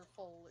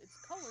colorful.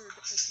 It's colored,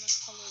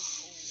 it's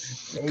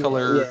not colorful.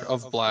 Color Yeah.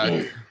 of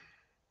black.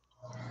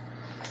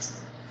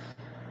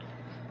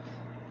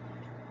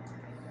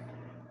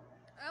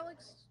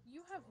 Alex,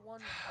 you have one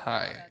color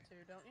Hi.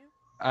 tattoo, don't you?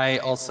 I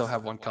also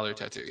have one color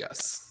tattoo,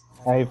 yes.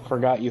 I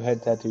forgot you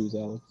had tattoos,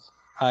 Alex.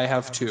 I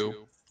have two.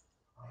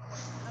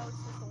 Alex has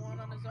the one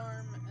on his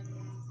arm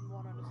and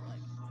one on his leg.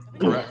 I think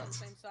they're both on the Correct.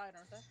 same side,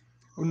 aren't they?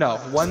 No,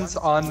 one's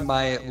on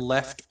my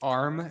left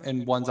arm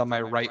and one's on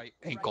my right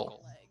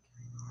ankle.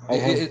 Leg.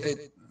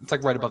 It's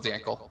like right above the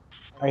ankle.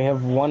 I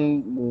have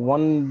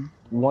one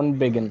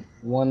biggin,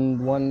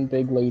 one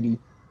big lady,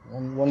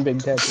 one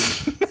big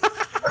tattoo.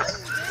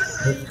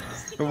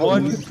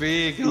 One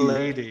big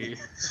lady.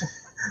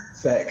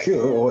 Fecc,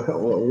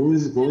 what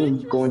was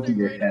going through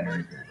your head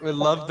right there? We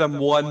love them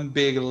one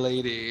big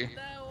lady.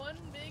 That one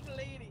big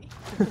lady.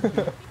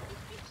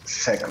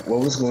 Fecc,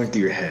 what was going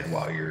through your head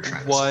while you were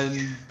trying to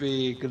One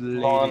big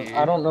Vaughn, lady.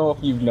 I don't know if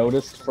you've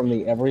noticed from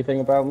the everything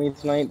about me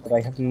tonight, but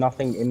I have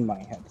nothing in my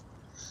head.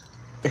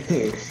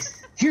 say?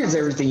 Here's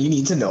everything you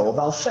need to know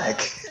about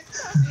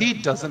Fecc. He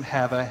doesn't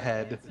have a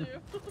head.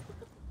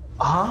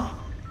 Huh?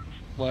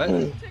 What?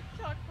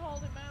 TikTok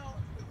called him out.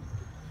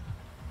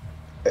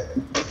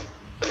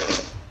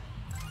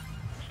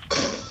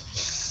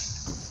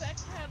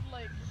 Fecc had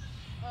like,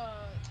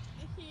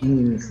 he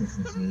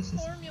couldn't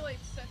formulate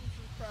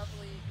sentences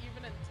properly,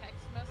 even in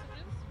text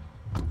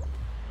messages.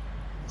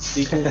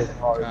 Speaking is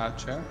hard.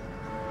 Gotcha.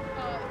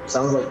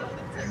 Sounds like- on the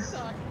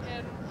TikTok,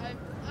 and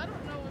I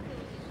don't know if it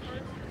was his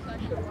first or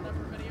second or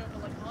whatever video,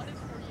 but like on his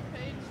For You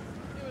page,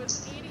 it was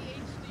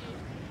ADHD.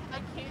 I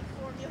can't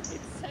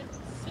formulate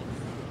sentences.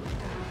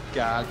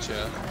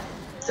 Gotcha.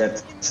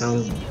 That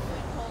sounds- Immediately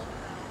called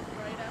him out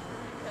right after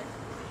he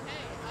texted me,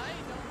 hey, I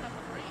don't have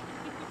a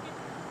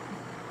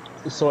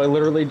brain. So I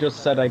literally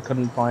just said I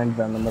couldn't find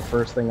them, and the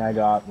first thing I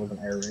got was an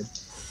air raid.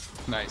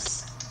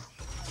 Nice.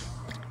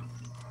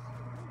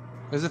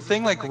 There's a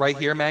thing like right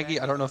here, Maggie.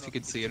 I don't know if you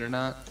could see it or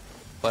not,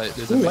 but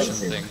there's a mission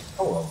thing.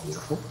 Oh,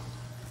 beautiful.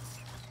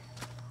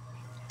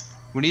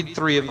 We need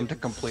 3 of them to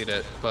complete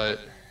it, but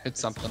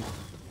it's something.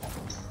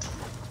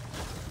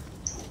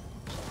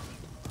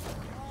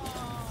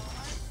 Oh,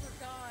 I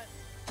forgot.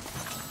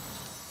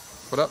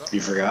 What up?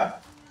 You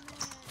forgot?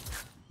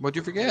 What'd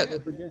you forget? I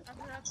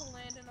forgot to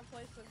land in a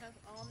place that has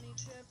Omni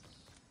chips.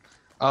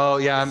 Oh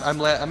yeah,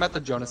 I'm at the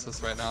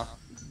Jonas's right now.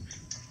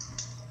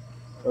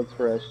 That's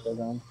fresh,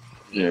 Dogon.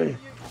 Yeah.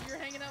 You're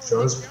hanging out with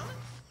Jonas? Nick Jonas?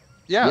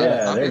 Yeah, Yeah,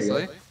 there you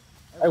obviously. go.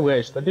 I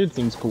wish. That dude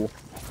seems cool.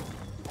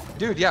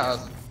 Dude, yeah.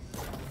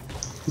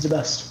 He's the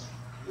best.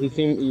 He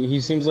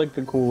seems like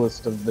the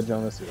coolest of the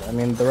Jonases. I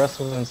mean, the rest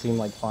of them seem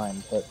like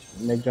fine, but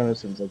Nick Jonas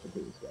seems like the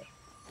coolest guy.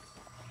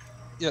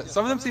 Yeah,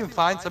 some of them seem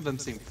fine, some of them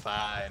seem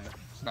fine.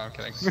 No, I'm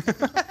kidding.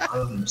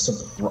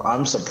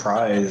 I'm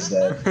surprised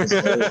that this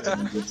player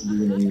didn't get to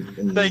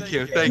be in Thank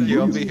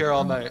you. I'll be here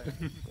all night.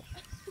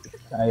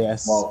 Ah,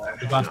 yes. Well,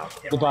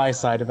 The buy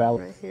side of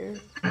Alex. Right here.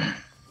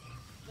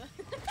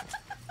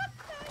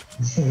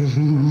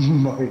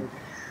 My-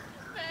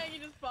 Maggie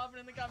just popping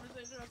in the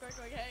conversation real quick,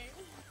 like, hey.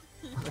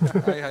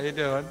 Hey, how you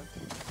doing?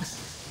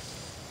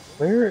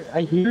 Where?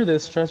 I hear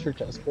this treasure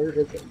chest. Where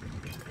is it?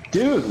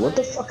 Dude, what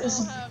the fuck is?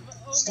 I'll have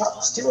Stop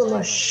Obi-Wan stealing my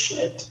play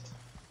shit.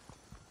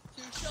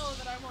 To show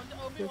that I want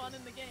Obi-Wan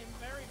in the game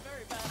very,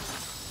 very badly.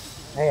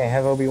 Hey, I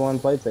have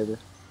Obi-Wan's lightsaber.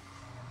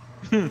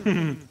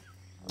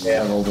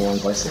 Yeah, I'm over one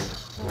lightsaber.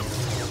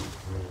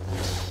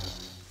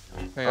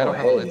 Hey, I don't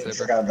have a I lightsaber.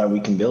 forgot that we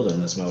can build in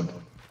this mode.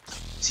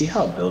 See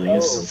how building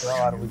is Oh so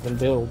god, we can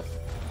build.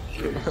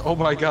 Oh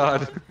my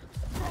god.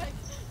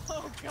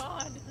 Oh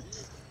god.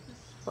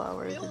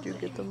 Flowers, did you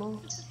get them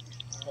all?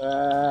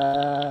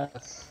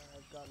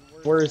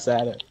 Where's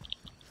that at?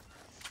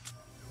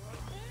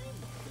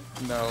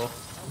 No.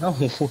 No.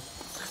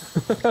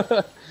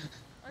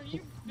 Are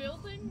you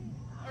building?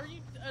 Are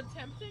you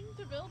attempting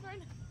to build right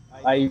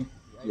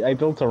now? I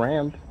built a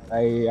ramp.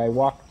 I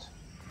walked.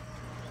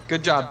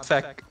 Good job,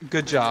 Fecc.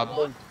 Good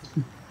job.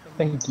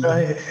 Thank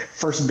you.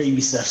 First baby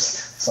steps.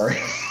 Sorry.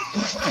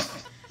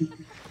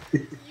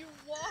 You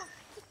walked.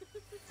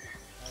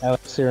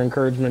 Alex, your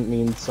encouragement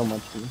means so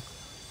much to me.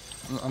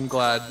 I'm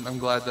glad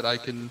that I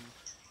can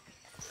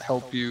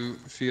help you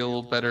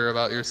feel better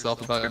about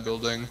yourself, about your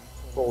building.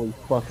 Holy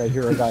fuck, I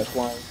hear a guy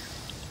flying.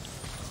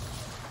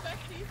 Fecc,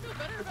 do you feel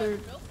better about Other your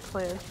build?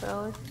 plants,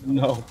 Alex?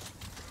 No.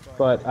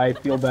 But I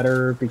feel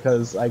better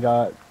because I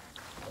got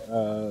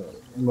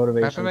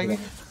motivation. Happen, Maggie?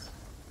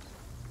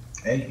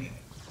 Hey.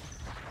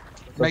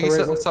 Maggie the right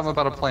said word? something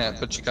about a plant,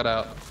 but she got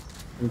out.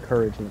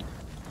 Encouragement.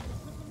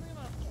 Something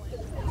about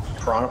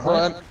plants. Piranha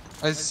Well, plant?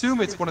 I assume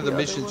it's one of the other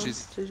missions ones,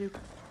 she's... Did you?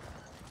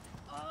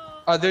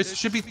 There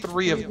should be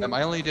 3 of them.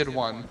 I only did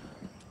 1.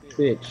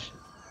 Bitch.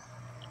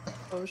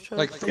 I was trying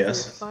Like, to think where to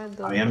Yes. find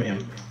them. I am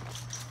him.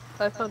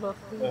 I found off.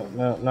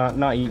 No,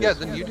 not you. Yeah,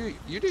 then you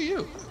do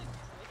you.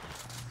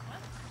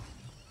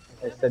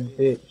 I said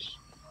bitch.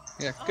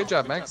 Yeah, good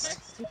job,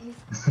 Max.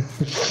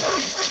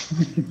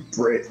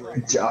 Great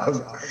job.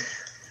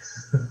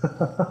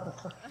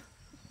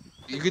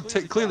 You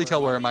could clearly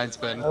tell where mine's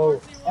been.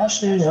 Oh,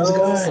 Ashton, how's it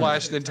going?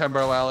 Slash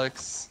Nintendo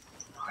Alex.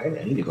 I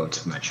need to go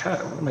to my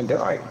chat. What am I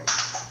doing?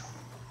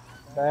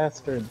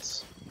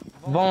 bastards.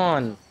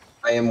 Vaughn.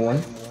 I am one.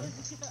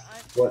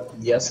 What?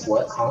 Yes,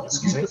 what? Huh?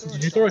 Excuse me?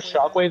 Did you throw a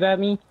shockwave at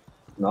me?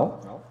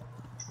 No.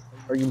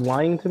 Are you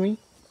lying to me?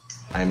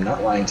 I am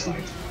not lying to you.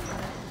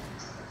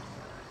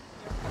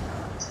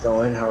 How's it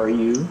going? How are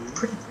you?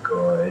 Pretty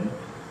good.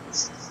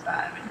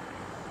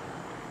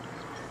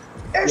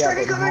 Yeah,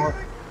 but Vaughn,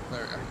 There we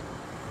go.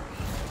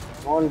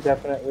 Vaughn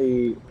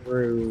definitely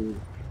threw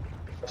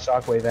a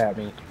shockwave at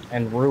me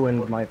and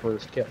ruined my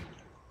first kill.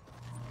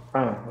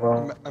 Oh,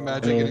 well.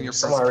 Imagine getting your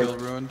first kill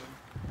ruined.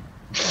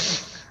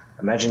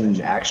 Imagine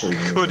actually.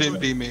 Couldn't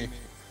be me.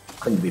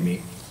 Couldn't be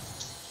me.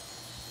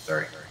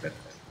 Sorry. But...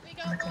 We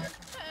got one.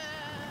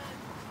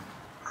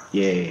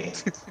 Yay.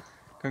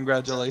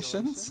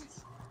 Congratulations.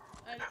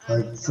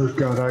 I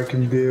forgot I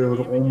can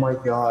build. Oh my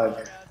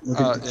god.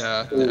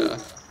 Yeah.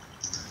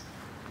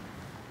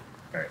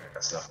 Alright,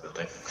 that's enough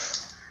building.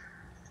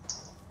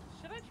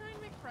 Should I try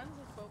and make friends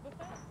with Boba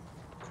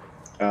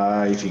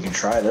Fett? If you can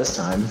try this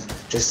time.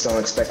 Just don't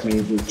expect me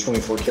to do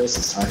 24 kills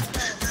this time.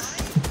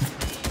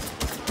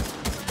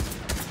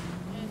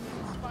 And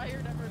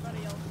inspired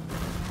everybody else.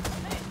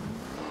 Hey.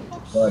 Oh,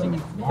 Buddy, shit.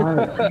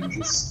 why are you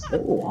just...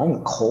 Oh,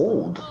 I'm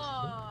cold.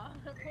 Aw,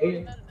 poor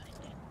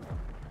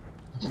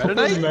Meta Knight. Meta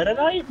Knight? Meta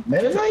Knight?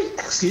 Meta Knight?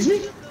 Excuse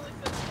me?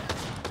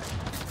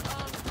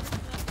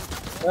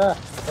 Ah,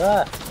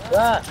 ah,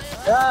 ah,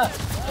 ah,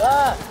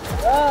 ah,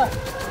 ah,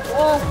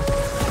 ah.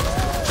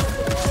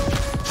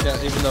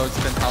 Yeah, even though it's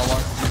been how long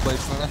since you played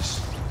Smash?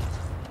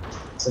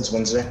 Since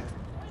Wednesday.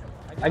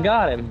 I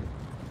got him.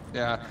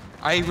 Yeah,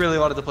 I really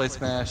wanted to play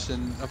Smash,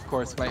 and of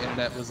course my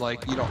internet was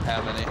like, you don't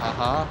have any,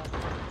 haha.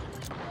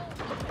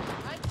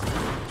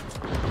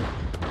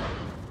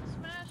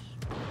 Smash,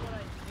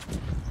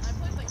 I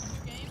played like 2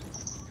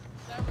 games.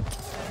 That was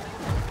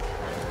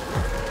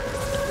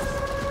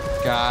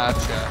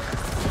Gotcha.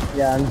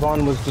 Yeah, and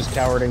Vaughn was just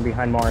cowarding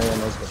behind Mario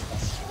and those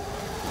guys.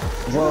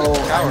 Whoa,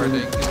 Cowarding.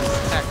 He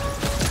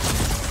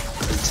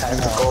was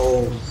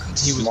tactical,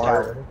 He was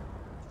smart, cowarding.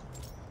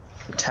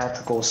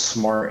 tactical,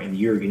 smart, and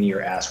you're getting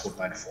your ass whooped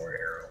by the 4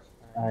 arrow.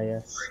 Ah,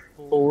 yes.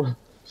 Four.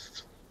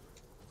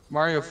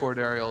 Mario Ford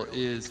Aerial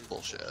is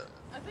bullshit.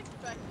 I think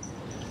Fecc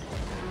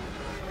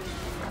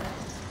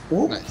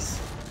Ooh. Nice.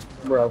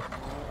 Bro.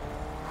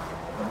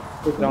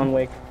 John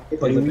Wick.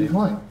 What do you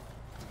want?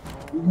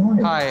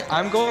 Hi,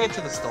 I'm going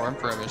into the storm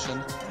for a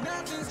mission.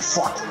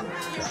 Fuck.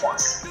 Fuck.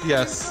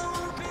 Yes. I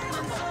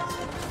didn't know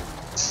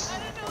that was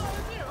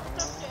you.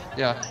 Okay.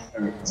 Yeah.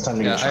 It's time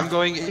to Yeah, get I'm shot.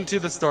 going into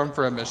the storm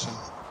for a mission.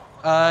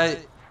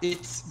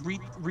 It's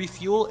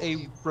refuel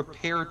a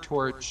repair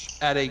torch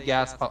at a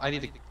gas pump. I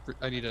need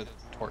a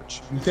torch.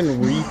 You can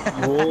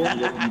refuel.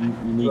 You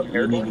need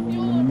Repair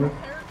torch.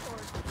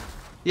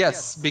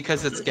 Yes,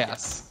 because it's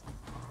gas.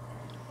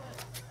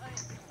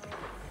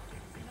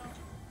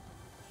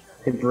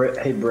 Hey Britt.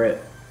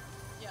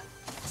 Yeah.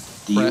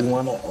 Do Brett. you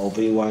want an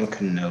Obi-Wan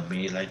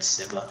Kenobi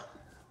lightsaber?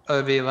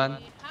 Obi-Wan.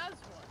 He has one.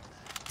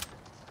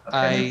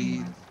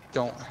 I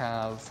don't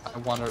have. I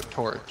want a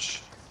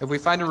torch. If we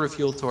find a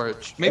refuel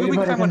torch, maybe we can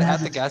Everybody find one can at have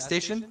the it. gas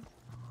station.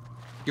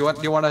 You want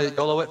to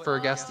YOLO it for a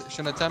gas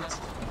station attempt?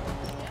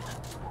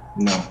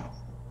 No.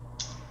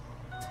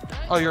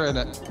 Oh, you're in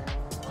it.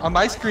 On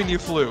my screen you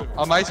flew.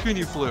 On my screen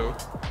you flew.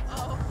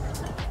 Oh.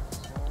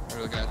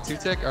 We're looking at 2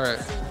 tick. All right.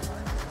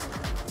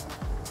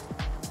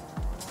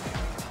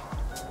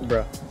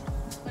 Bro. I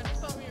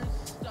just thought we were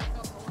stuck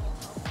on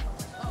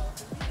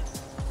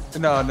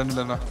the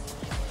little house. No.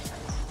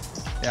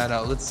 Yeah,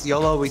 no. Let's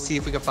YOLO. We see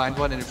if we can find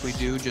one, and if we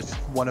do, just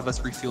one of us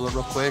refuel it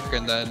real quick,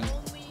 and then. Only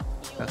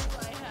fuels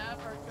I have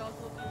are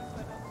guzzle juice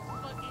that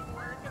don't fucking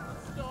work in the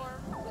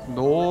storm.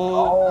 No.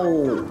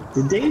 Oh,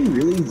 did they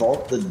really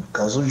vault the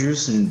guzzle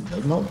juice in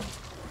build mode?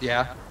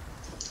 Yeah.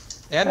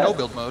 And no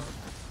build mode.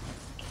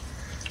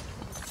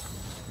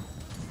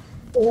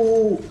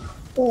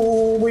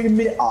 Oh, wait a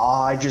minute.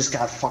 Ah, I just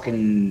got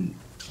fucking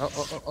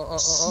Oh.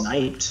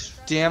 sniped.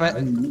 Damn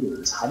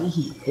it. How did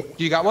he hit?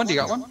 Do you got one?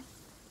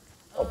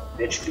 Oh,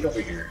 bitch, get over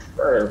here.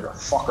 Where the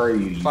fuck are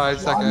you? 5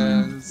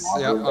 seconds.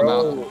 Wobble, Yep, I'm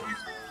bro. out.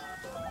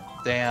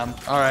 Damn.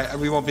 Alright,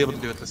 we won't be able to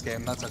do it this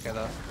game. That's okay,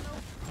 though.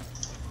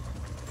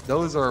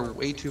 Those are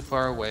way too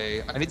far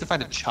away. I need to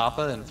find a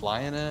choppa and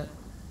fly in it.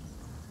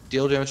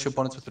 Deal damage to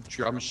opponents with a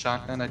drum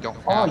shotgun. I don't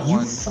have you one.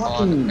 On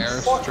fucking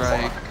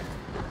airstrike.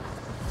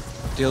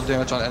 Deal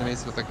damage on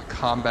enemies with a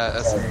combat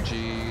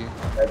SMG.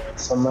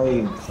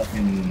 Somebody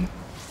fucking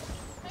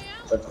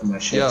took my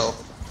shit. Yo.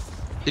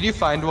 Did you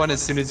find one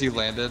as soon as you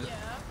landed? Yeah.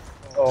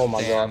 Oh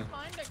my Damn. god.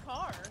 Find a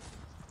car.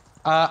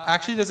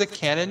 Actually, there's a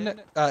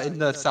cannon in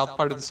the south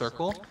part of the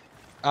circle.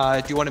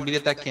 Do you want to meet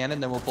at that cannon?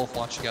 Then we'll both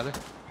launch together.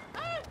 Ah,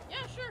 yeah,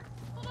 sure.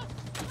 Hold on.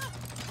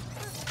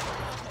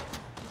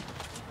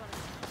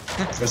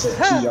 There's a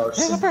TR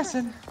Hey,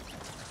 person.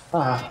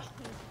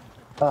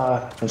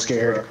 I'm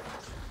scared.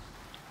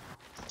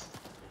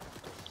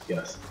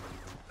 Yes.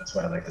 That's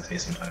what I like to say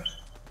sometimes.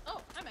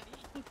 Oh, I'm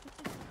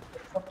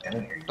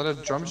Eddie. Is that a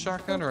drum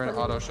shotgun or an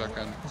auto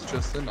shotgun? It's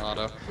just an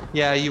auto.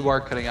 Yeah, you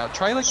are cutting out.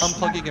 Try like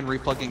unplugging and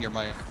replugging your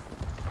mic.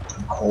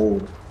 I'm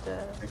cold.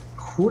 Like,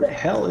 who the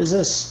hell is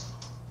this?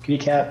 Kitty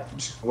cat,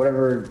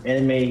 whatever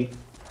anime.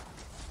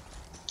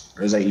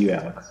 Or is that you,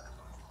 Alex?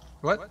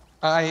 What?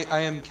 I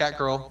am cat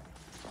girl.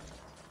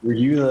 Were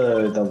you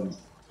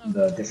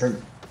the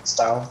different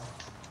style?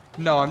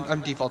 No,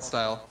 I'm default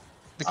style.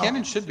 The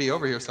cannon should be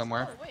over here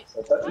somewhere. Oh, wait.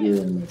 I thought you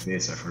were in my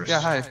face at first. Yeah,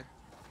 hi.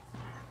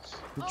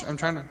 Oh, I'm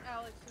trying to.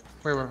 Alex is-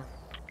 Where?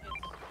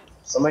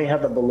 Somebody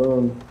had the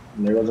balloon,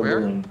 and there was a Where?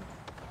 balloon.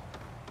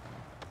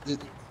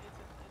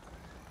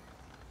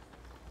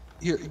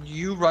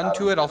 You run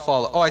to it, I'll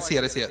follow. Oh, I see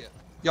it, I see it.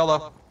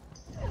 YOLO.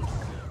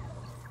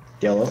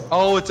 Yellow?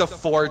 Oh, it's a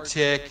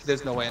 4-tick.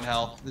 There's no way in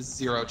hell. There's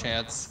zero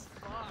chance.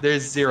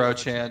 There's zero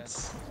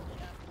chance.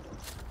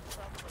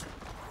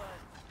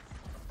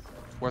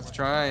 Worth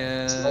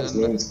trying. Somebody's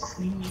name's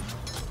Clean.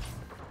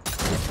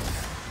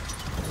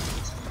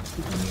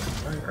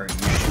 Why are you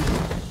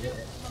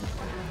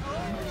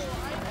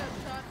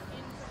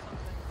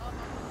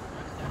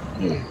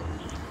shooting?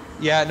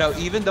 Yeah, no,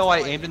 even though I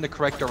aimed in the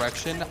correct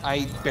direction,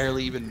 I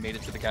barely even made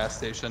it to the gas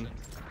station.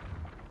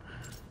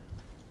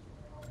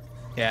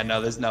 Yeah,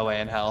 no, there's no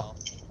way in hell.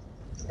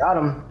 Got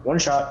him. One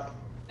shot.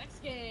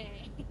 Next game.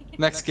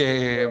 Next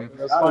game.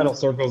 This final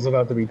circle's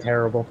about to be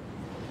terrible.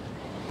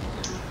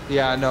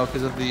 Yeah, no,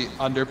 because of the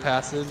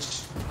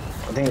underpassage.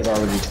 I think it's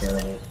already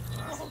terrible.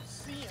 Oh,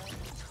 see ya.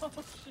 Oh,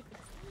 shit.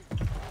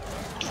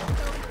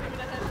 Giving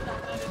a heads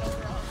up that it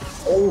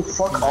overhung. Oh,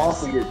 fuck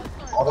off with your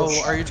auto Oh,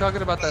 shot. are you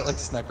talking about that, like,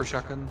 sniper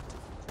shotgun?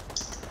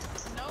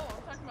 No, I'm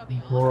talking about the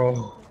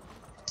Bro.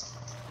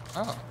 Oh, I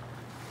got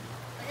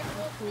a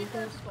little free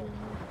first goal.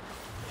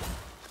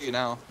 you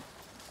now.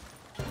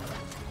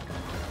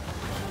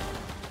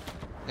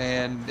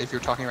 And if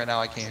you're talking right now,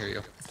 I can't hear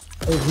you.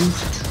 Hey,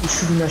 who's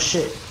shooting my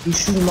shit? Who's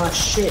shooting my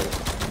shit?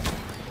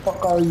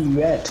 Fuck are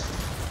you at?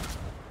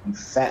 You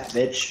fat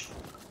bitch.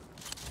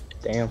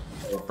 Damn.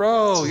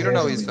 Bro, you don't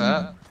know he's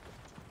fat.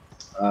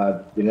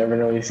 You never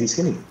know if he's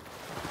skinny.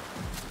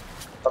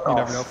 Fuck You off.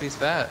 never know if he's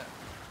fat.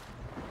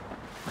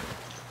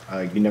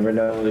 You never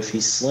know if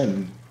he's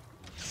slim.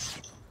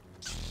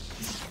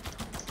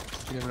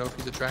 You never know if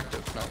he's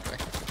attractive. No, okay.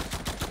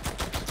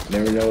 You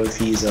never know if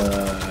he's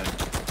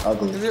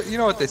ugly. You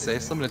know what they say,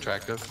 slim and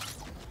attractive.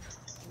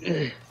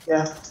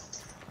 Yeah.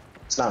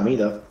 It's not me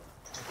though.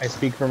 I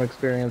speak from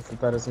experience that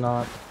that is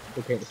not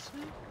the case.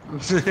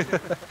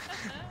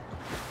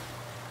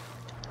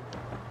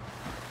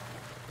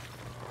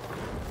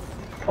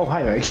 Oh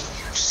hi, Mary.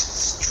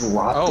 Just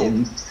dropped Oh.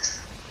 in.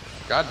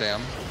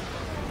 Goddamn.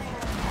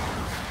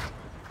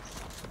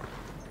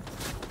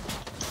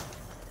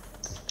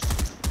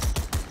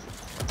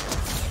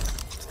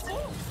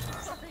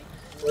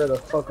 Where the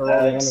fuck are all the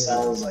That enemies?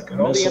 sounds like a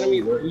Are all the missile.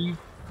 enemies leave?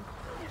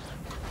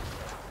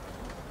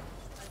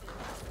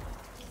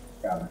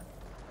 Got him.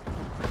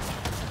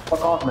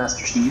 Fuck off,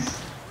 Master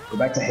Chief. Go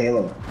back to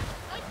Halo.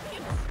 I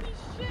can't see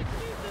shit, dude.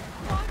 This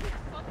fog is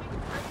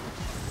fucking crazy.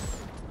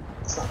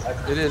 It's not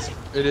that good.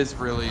 It is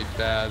really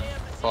bad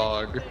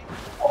fog.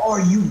 Oh,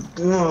 you.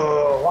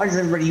 Why does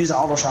everybody use the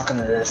auto shotgun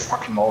in this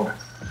fucking mode?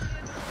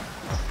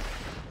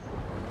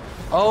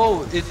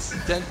 Oh, it's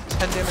 10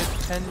 damage,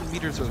 10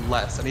 meters or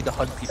less. I need to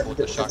hug people with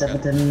the shotgun.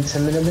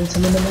 Nintendo.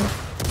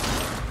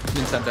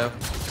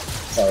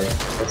 Sorry,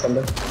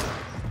 Nintendo.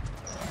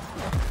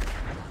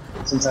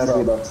 Sometimes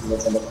we love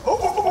Nintendo.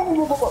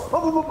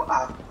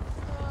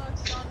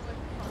 It's John Wick.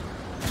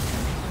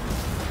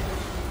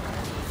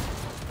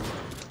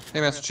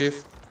 Hey, Master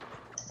Chief.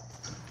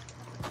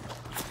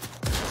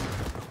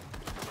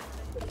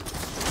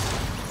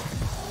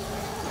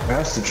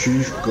 Master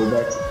Chief, go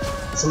back.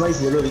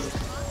 Somebody's literally.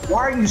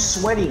 Why are you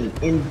sweating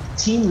in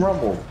Team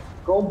Rumble?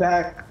 Go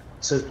back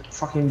to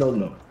fucking build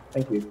mode.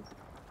 Thank you.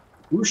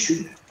 Who's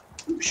shooting?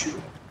 Who's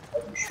shooting?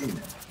 Who's shooting?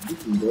 You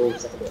can go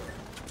suck it up.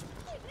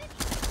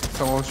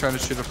 Someone was trying to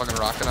shoot a fucking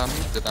rocket on me.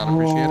 Did not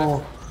appreciate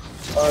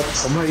it.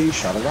 Somebody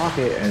shot a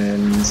rocket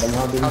and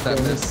somehow didn't How'd that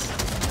kill him.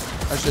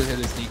 miss? I should hit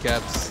his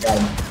kneecaps. Got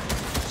him.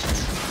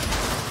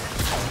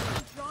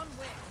 John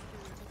Wick,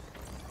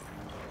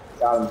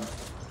 Got him.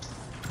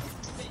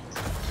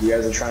 You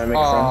guys are trying to make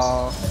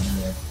Aw.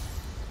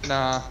 friends?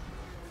 Nah.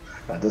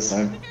 Not this dude.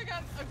 I time. think I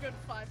got a good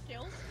 5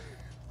 kills.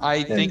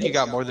 I think you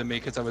got more than me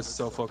because I was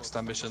so focused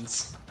on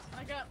missions.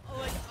 I got,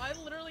 like, I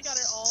literally got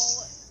it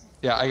all.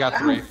 Yeah, I got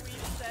 3. We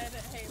said,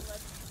 hey,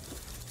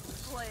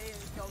 let's play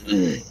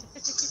and go.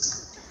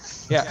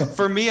 Yeah,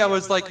 for me, I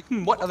was like,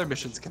 what other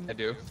missions can I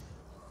do?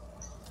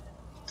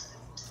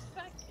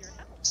 Back to your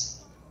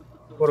house.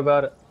 What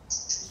about it?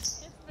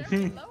 It's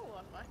very low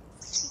on my.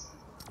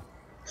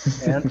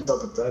 And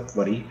that's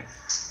buddy.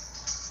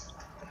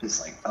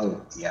 He's like,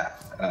 oh yeah.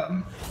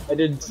 I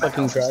did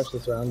fucking crash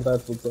this round,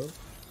 that's what's up.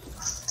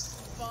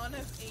 Spawn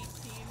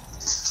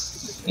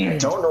has 18. I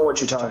don't know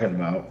what you're talking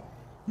about.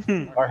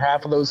 Are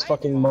half of those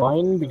fucking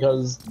mine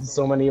because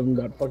so many of them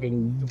got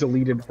fucking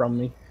deleted from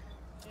me?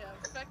 Yeah,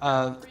 Fecc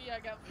got 3, I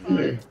got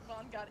 5,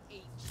 Vaughn got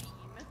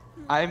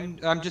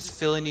 18. I'm just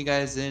filling you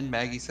guys in.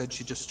 Maggie said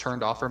she just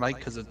turned off her mic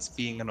because it's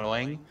being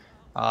annoying.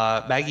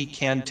 Maggie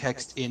can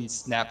text in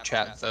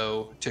Snapchat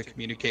though to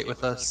communicate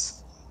with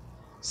us.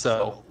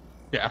 So,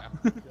 yeah.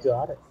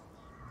 Got it.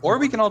 Or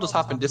we can all just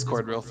hop in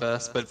Discord real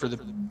fast, but for the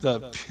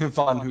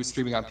Vaughn who's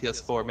streaming on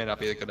PS4 may not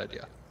be a good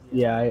idea.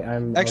 Yeah,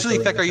 I'm Actually,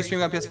 also- Fecc, are you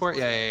streaming on PS4?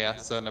 Yeah.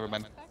 So never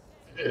mind.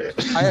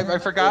 I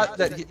forgot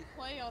that he,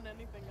 Play on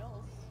anything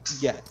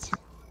else. yet.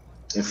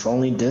 If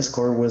only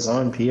Discord was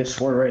on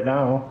PS4 right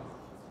now.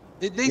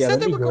 They Yeah, said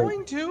that'd they be were great.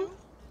 going to.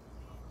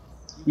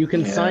 You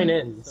can Yeah. sign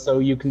in, so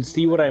you can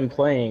see what I'm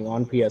playing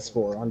on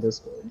PS4 on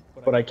Discord,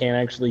 but I can't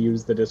actually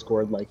use the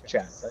Discord like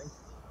chat thing.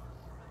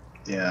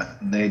 Yeah,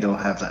 they don't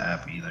have the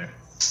app either.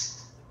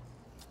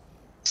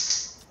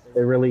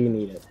 They really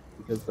need it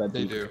because that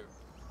They do.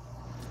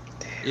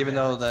 Even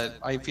though that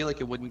I feel like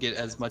it wouldn't get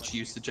as much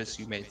usage as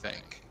you may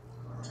think.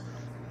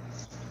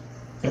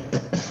 That'll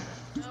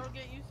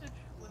get usage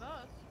with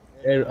us.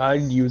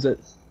 I'd use it.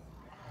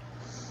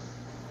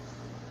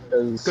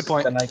 'Cause Good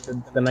point.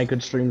 Then I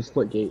could stream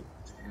Splitgate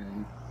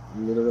and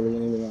literally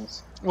anything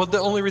else. Well, the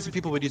only reason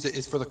people would use it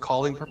is for the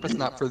calling purpose,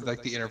 not for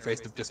like the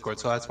interface of Discord.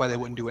 So that's why they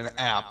wouldn't do an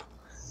app,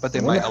 but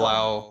they might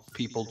allow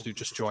people to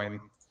just join.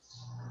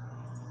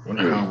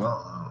 Wonder how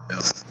well.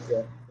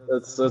 Yeah,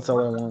 that's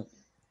all I want.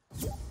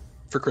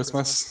 For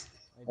Christmas.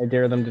 I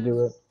dare them to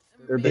do it.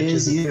 They're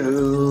bitches. Is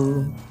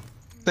you.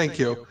 Thank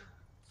you.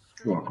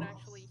 You would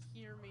actually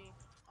hear me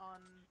on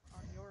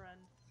your end.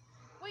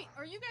 Wait,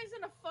 are you guys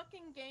in a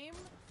fucking game?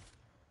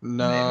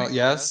 No. Maybe.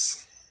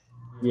 Yes.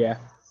 Yeah.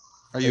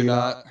 Are you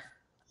not?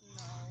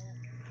 No.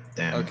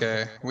 Damn.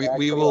 Okay.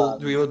 We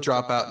will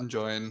drop out and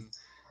join.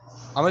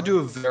 I'm gonna do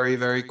a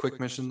very quick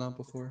mission though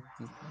before.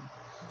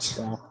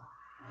 Wow.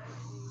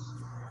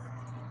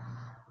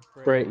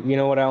 Great. You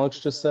know what Alex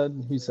just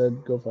said? He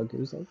said, "Go fuck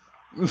yourself."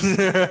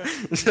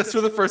 Just for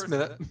the first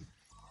minute.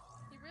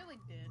 He really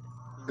did.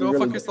 Go really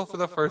fuck did. yourself for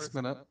the first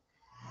minute.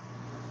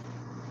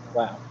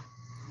 Wow.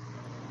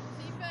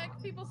 See,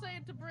 Fecc, people say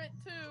it to Brit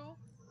too.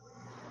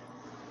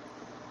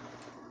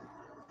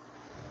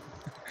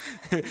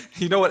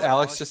 You know what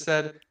Alex just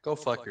said? Go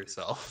fuck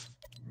yourself.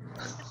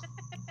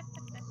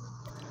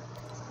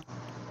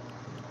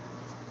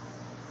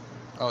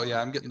 Oh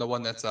yeah, I'm getting the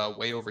one that's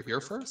way over here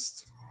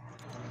first.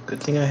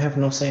 Good thing I have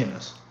no say in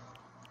this.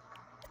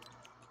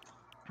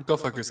 Go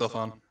fuck yourself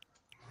on.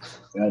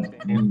 God,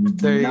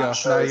 There you go. not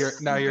sure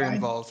Now you're I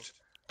involved.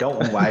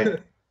 Don't why.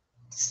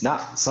 It's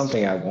not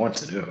something I want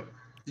to do.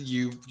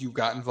 You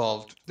got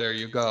involved. There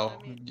you go.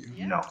 I mean, You,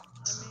 yeah. No. I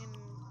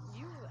mean,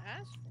 you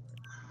asked for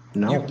it.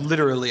 No. you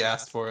literally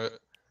asked for it.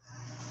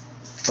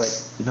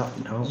 But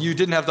no. You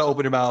didn't have to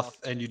open your mouth,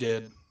 and you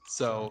did.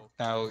 So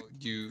now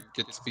you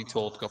get to be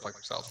told to go fuck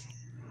yourself.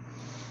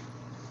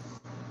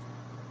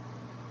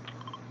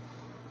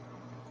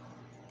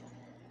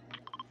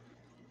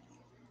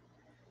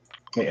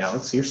 Hey,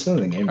 Alex, you're still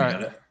in the game. All You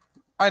right. got it.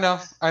 I know.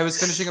 I was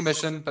finishing a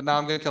mission, but now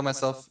I'm gonna kill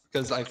myself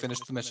because I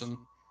finished the mission.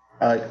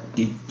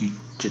 You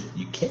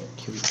can't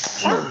kill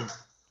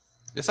yourself.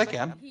 Yes, I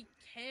can. He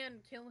can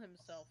kill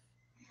himself.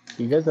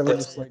 You guys ever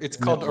just like? It's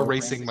called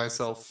erasing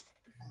myself.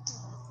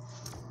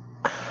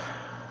 He'll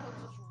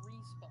just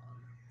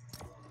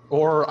respawn.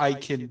 Or I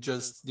can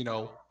just,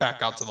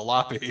 back out to the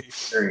lobby,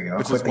 There you go.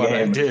 which Quit is the what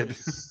I game. did.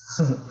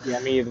 Yeah,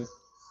 me either.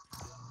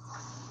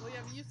 Well, yeah,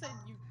 but you said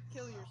you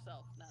kill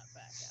yourself, not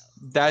back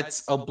out.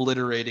 That's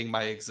obliterating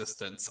my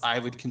existence. I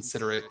would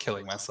consider it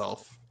killing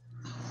myself.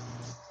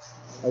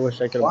 I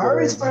wish I could. Why are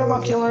we talking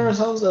about killing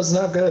ourselves? That's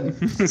not good.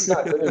 It's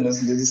not good.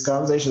 This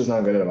conversation is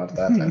not good about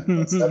that.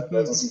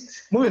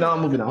 Moving on.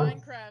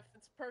 Minecraft,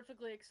 it's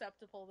perfectly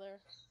acceptable there.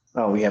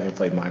 Oh, we haven't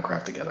played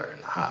Minecraft together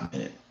in a hot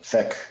minute.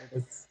 Fecc.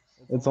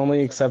 It's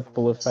only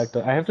acceptable effect.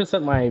 I have to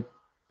set my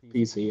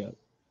PC up.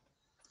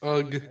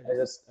 Ugh.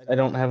 I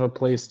don't have a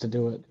place to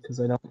do it because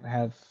I don't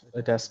have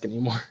a desk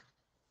anymore.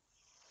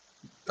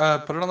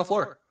 Put it on the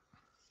floor.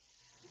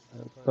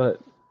 But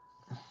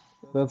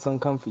that's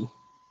uncomfy.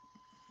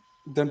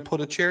 Then put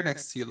a chair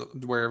next to you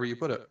wherever you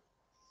put it.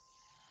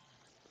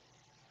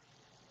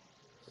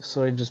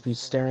 So I'd just be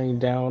staring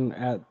down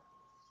at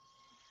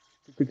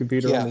the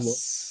computer on the wall.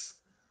 Yes.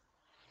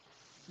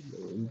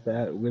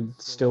 That would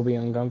still be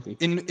uncomfy.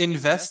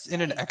 Invest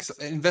in an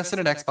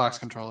Xbox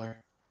controller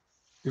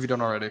if you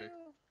don't already.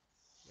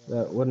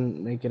 That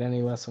wouldn't make it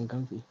any less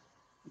uncomfy.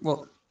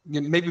 Well,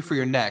 maybe for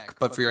your neck,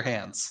 but for your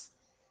hands.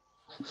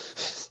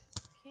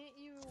 Can't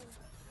you,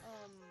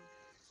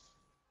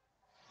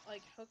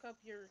 like hook up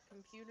your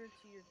computer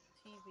to your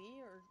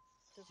TV, or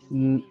does your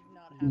TV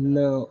not have it?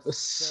 No.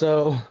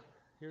 So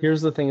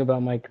here's the thing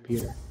about my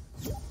computer.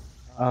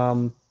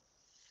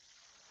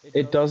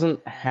 It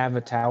doesn't have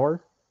a tower.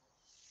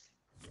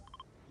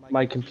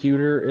 My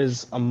computer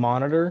is a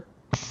monitor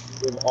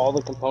with all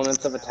the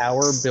components of a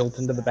tower built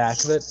into the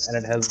back of it, and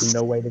it has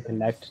no way to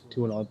connect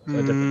to a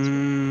different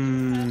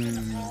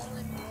screen. All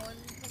in one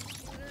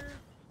computer?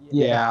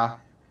 Yeah.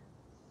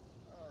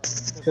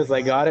 Because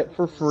I got it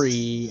for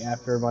free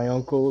after my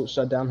uncle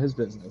shut down his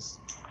business.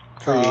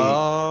 Free.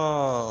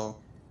 Oh,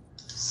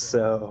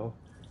 So,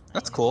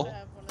 that's I cool.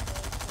 have one of those,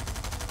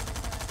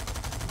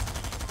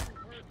 but it's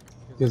really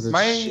because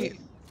it's shit.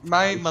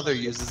 My mother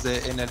uses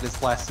it, and it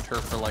has lasted her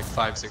for like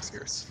 5-6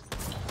 years.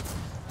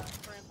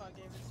 Grandpa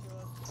gave it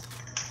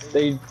to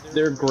us.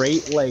 They're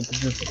great, like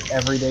just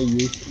everyday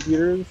use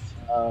computers.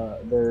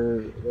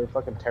 They're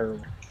fucking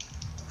terrible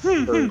for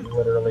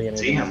literally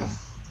anything. Damn.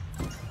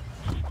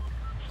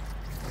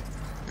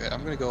 Yeah,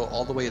 I'm gonna go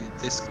all the way in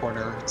this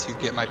corner to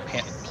get my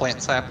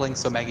plant sapling,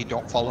 so Maggie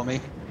don't follow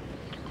me.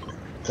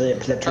 Try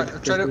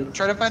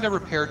to find a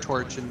repair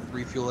torch and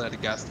refuel it at a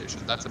gas station.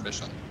 That's a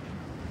mission.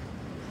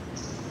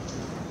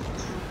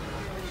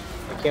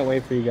 I can't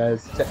wait for you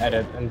guys to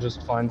edit and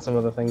just find some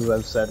of the things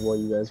I've said while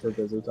you guys were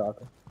busy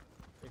talking.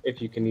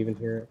 If you can even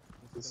hear it,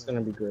 it's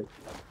gonna be great.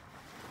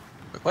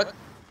 Wait, what?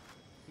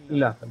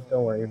 Nothing.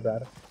 Don't worry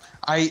about it.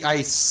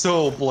 I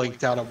so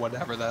blinked out on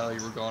whatever the hell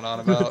you were going on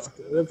about.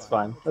 That's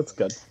fine. That's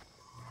good.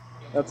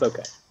 That's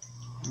okay.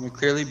 I mean,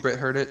 clearly Britt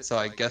heard it, so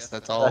I guess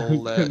that's all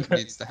that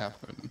needs to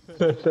happen.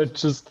 that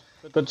just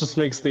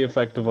makes the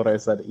effect of what I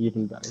said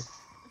even better.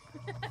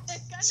 It kind of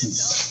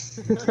does.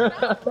 You're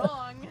not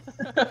wrong.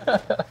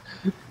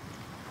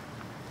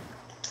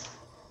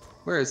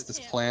 Where is this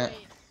Can't plant?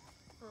 wait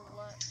for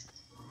what?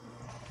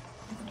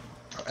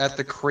 At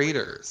the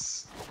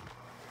craters.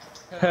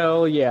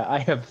 Hell yeah! I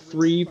have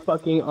 3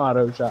 fucking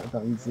auto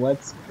shotguns.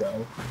 Let's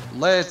go.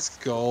 Let's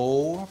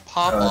go.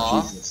 Pop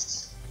off.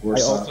 Jesus. I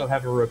also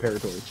have a repair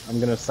torch. I'm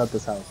gonna set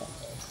this house on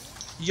fire.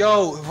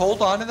 Yo,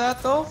 hold on to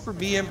that though for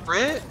me and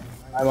Britt.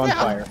 I'm on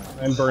fire.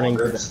 I'm burning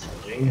to death.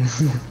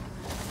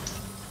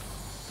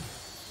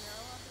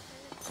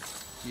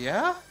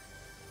 Yeah?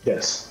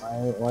 Yes.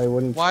 Why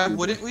wouldn't? Why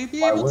wouldn't we be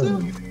Why able wouldn't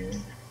to? we be? I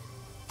don't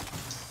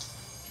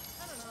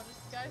know,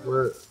 just guys who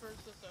We're- are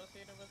first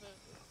associated with it.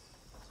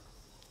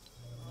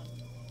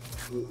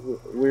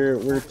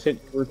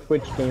 We're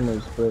Twitch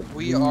gamers, but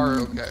We are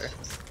okay.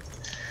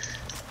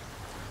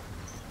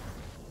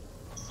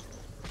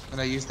 And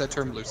I use that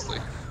term loosely.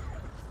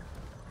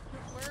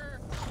 We're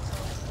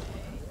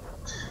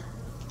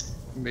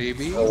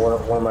Maybe. One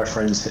of my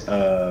friends hate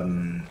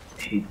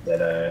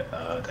that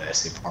I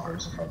say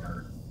poggers in front of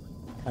her.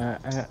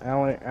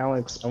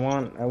 Alex, I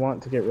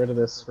want to get rid of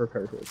this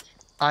repair torch.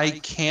 I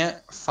can't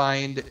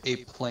find a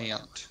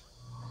plant.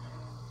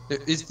 Do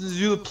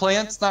the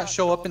plants not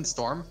show up in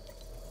Storm?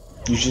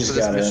 You just For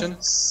this gotta. mission?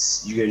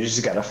 You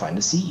just gotta find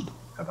a seed.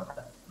 How about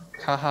that?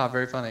 Haha,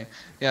 very funny.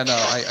 Yeah, no,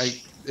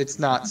 it's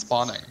not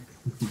spawning.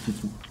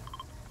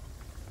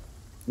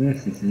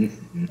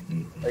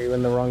 Are you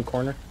in the wrong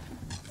corner?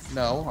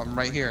 No, I'm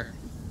right here.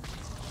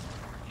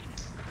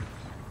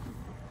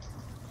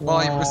 Well,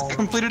 I just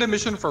completed a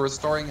mission for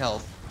restoring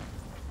health.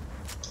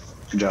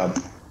 Good job.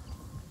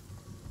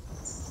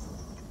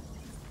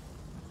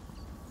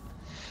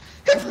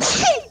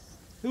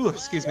 Ooh,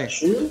 excuse me.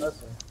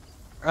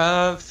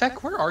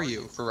 Fecc, where are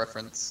you, for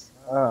reference?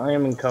 I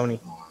am in Coney.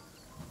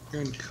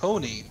 You're in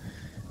Coney.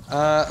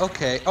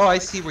 Okay. Oh, I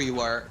see where you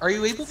are. Are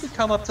you able to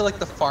come up to, like,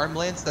 the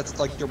farmlands that's,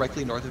 like,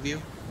 directly north of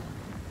you?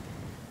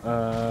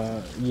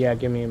 Yeah,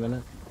 give me a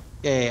minute.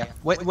 Yeah.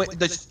 Wait,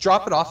 just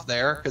drop it off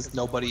there, because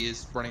nobody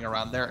is running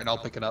around there, and I'll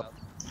pick it up.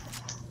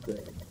 So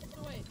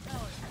wait,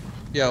 Alex,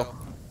 Yo.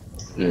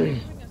 doing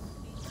a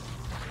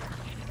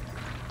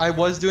I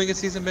was doing a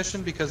season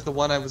mission because the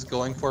one I was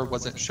going for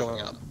wasn't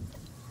showing up.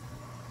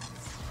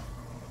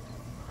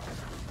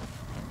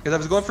 Because I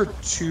was going for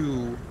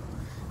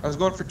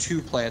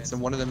two plants, and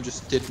one of them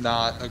just did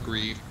not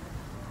agree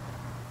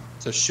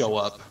to show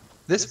up.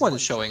 This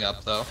one's showing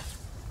up, though.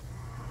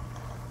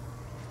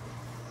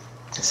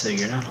 So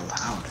you're not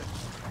allowed.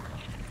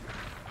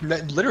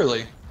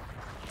 Literally.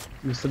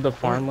 You said the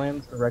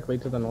farmlands directly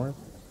to the north?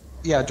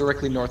 Yeah,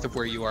 directly north of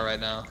where you are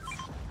right now.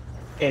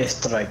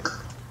 Strike.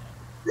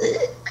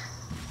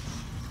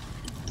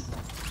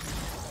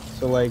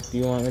 So, like, do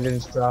you want me to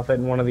just drop it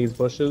in one of these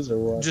bushes, or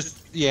what?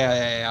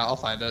 Yeah, I'll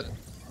find it.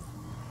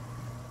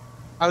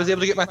 I was able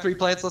to get my 3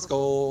 plants, let's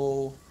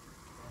go.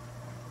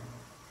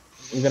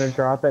 I'm gonna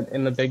drop it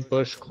in the big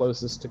bush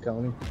closest to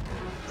Coney.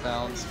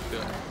 Sounds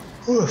good.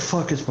 Who the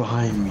fuck is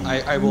behind me?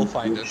 I will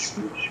find it.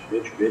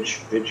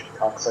 Bitch,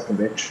 cocksucking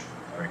bitch.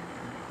 Sorry.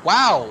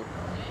 Wow!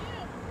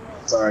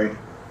 Sorry.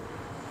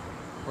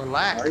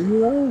 Relax. Are you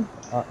though?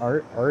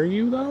 Are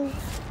you though?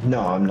 No,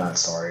 I'm not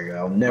sorry.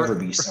 I'll never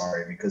be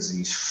sorry because of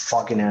these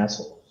fucking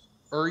assholes.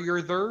 Are you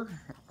there?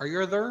 Are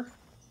you there?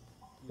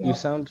 You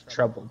sound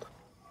troubled.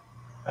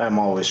 I'm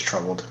always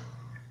troubled.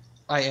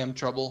 I am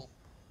trouble.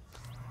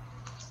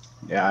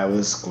 Yeah, I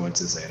was going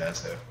to say that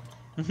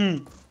too.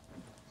 Mm-hmm.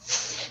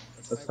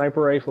 A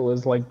sniper rifle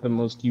is like the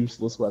most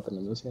useless weapon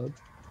in this mode.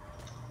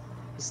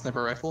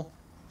 Sniper rifle?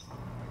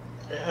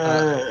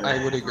 I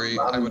would agree.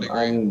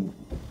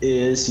 It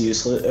is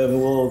useless.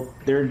 Well,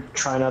 they're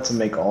trying not to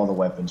make all the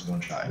weapons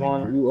one shot.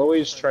 Vaughn, you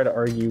always try to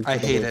argue. I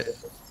for the hate way- it.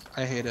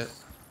 I hate it.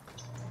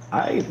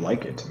 I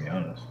like it, to be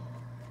honest.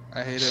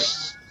 I hate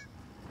it.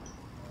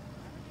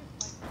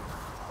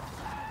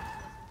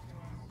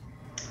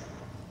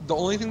 The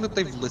only thing that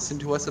they've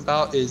listened to us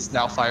about is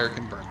now fire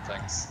can burn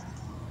things.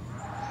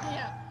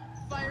 Yeah,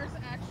 fire's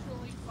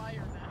actually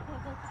fire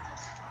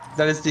now.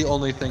 That is the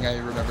only thing I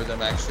remember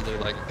them actually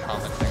like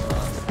commenting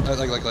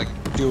on, like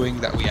doing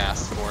that we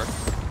asked for.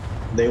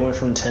 They went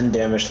from 10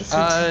 damage to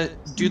 15.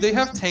 Do they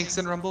have tanks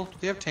in Rumble? Do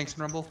they have tanks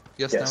in Rumble?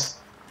 Yes.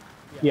 Yes.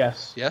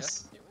 Yes. No.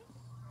 Yes. Do we?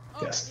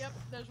 Oh, Yes. yep.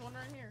 There's one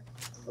right here.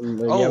 Oh, I'm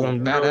really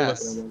badass. looking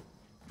at them.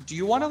 Do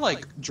you want to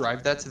like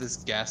drive that to this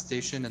gas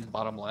station in the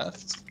bottom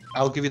left?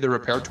 I'll give you the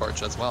repair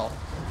torch as well.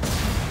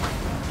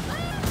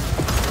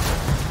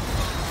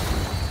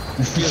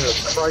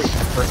 Jesus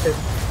Christ,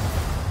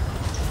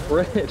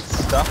 Brit,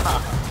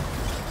 stop.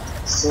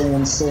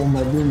 Someone stole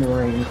my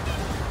boomerang.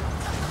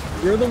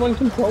 You're the one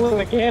controlling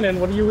the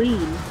cannon, what do you mean?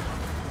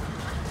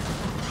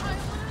 I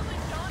literally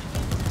got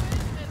into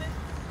it and it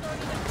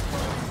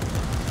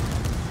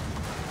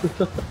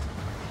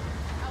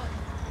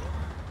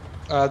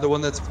started The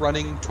one that's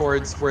running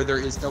towards where there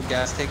is no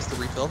gas tanks to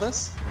refill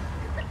this?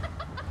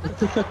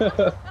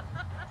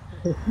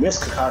 Yes,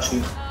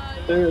 Kakashi.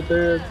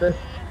 They're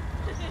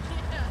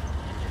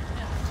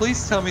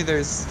Please tell me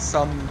there's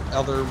some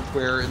other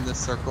where in this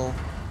circle.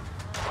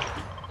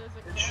 There's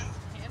a gas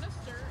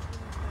canister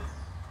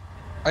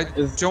I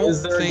don't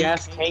is there think... a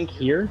gas tank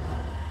here?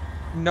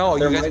 No,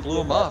 There you guys might blew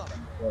be them a up.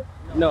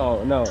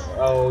 No.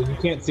 Oh, you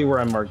can't see where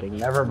I'm marking.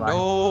 Never mind.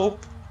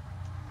 Nope.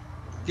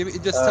 Give me,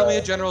 just tell me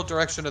a general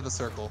direction of the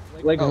circle.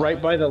 Like Oh.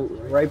 right by. Yeah.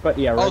 Right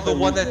Oh, the by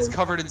one the- that's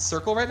covered in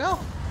circle right now?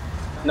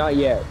 Not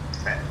yet.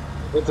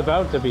 It's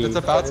about to be. It's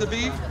about to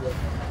be?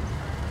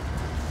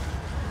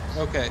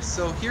 Okay,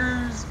 so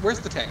where's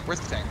the tank? Where's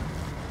the tank?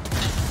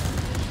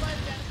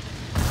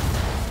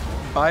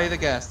 By the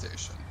gas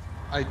station.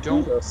 I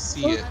don't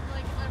see it.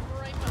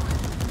 I'm right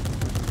behind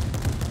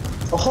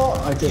you. Oh,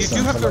 I You guess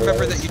do have to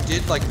remember that you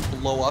did like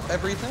blow up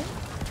everything.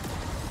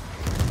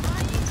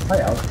 Hi,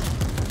 Al.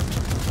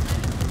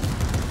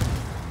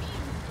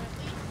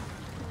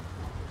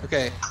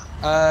 Okay,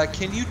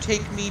 can you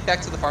take me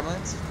back to the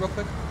farmlands real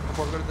quick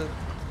before we go to the...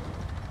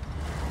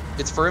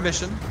 It's for a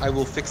mission. I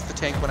will fix the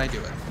tank when I do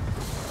it.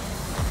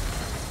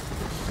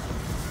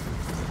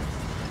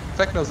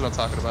 Fecc knows what I'm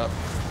talking about.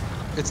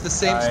 It's the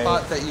same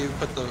spot that you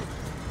put the...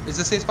 It's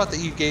the same spot that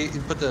you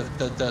put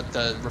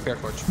the repair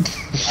torch.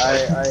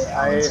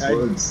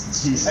 I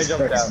Jesus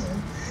jumped Christ, out.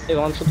 man. Hey,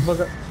 Lance, what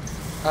the fuck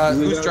up?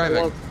 Who's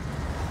driving?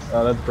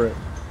 Oh, that's Brit.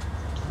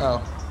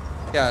 Oh.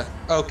 Yeah,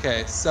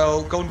 okay.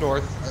 So, go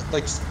north.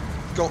 Like, just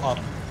go up.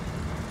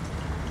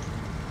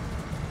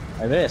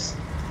 I missed.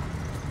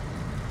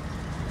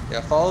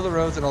 Yeah, follow the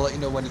roads and I'll let you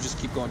know when to just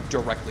keep going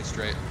directly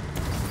straight.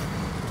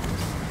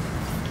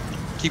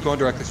 Keep going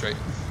directly straight.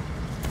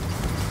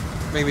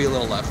 Maybe a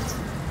little left.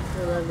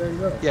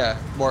 Yeah,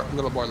 a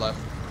little more left.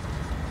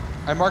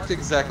 I marked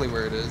exactly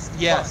where it is.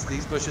 Yes,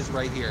 these bushes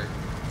right here.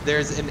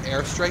 There's an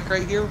airstrike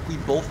right here. We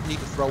both need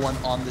to throw one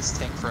on this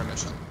tank for a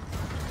mission.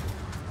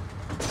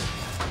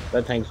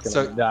 That tank's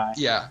gonna die.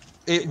 Yeah,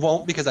 it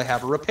won't because I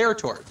have a repair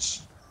torch.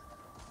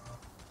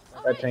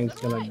 That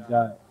tank's gonna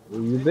die.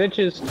 You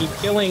bitches keep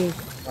killing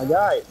my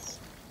guys.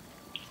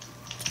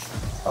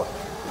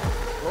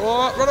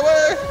 Oh, run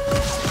away!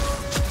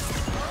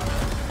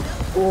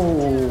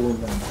 Oh,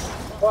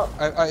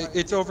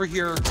 It's over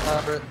here,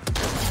 Robert.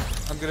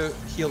 I'm gonna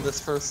heal this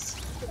first.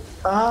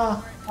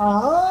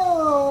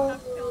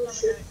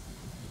 shit.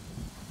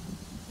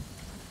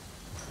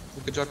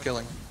 Good job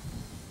killing.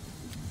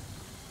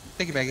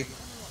 Thank you, Maggie.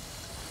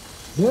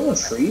 You have a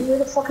tree? Where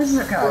the fuck is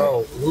that guy?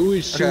 Bro, who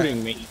is Okay.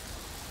 shooting me?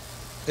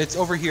 It's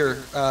over here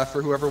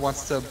for whoever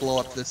wants to blow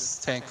up this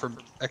tank for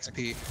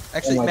XP.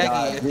 Actually, Oh my Maggie,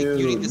 God, I think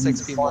you need this you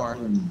XP more.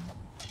 fucking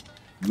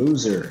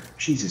Loser.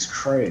 Jesus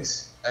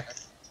Christ.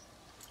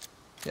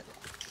 Yeah.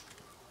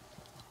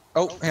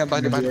 Oh, hang on,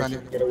 behind you.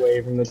 Get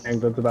away from the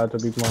tank that's about to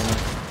be blown up.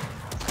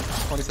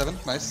 27,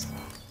 nice.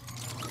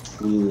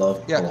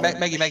 Love. Yeah, blowing.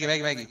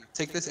 Maggie.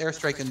 Take this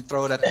airstrike and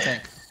throw it at the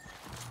tank.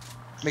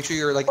 Make sure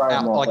you're like Fire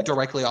out, them off. like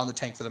directly on the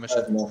tank for the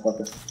mission.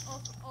 Motherfucker.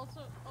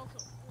 Also,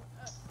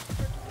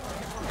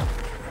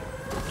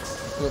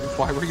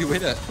 Why were you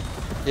in it?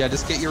 Yeah,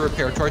 just get your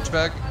repair torch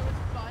back, I was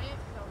by it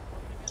because I was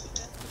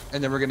looking at it.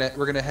 and then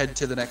we're gonna head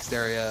to the next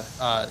area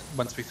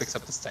once we fix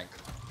up this tank.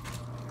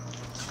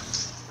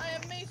 I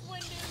have Mace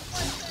Windu's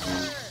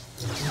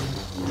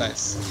lightsaber!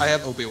 Nice. I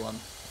have Obi-Wan.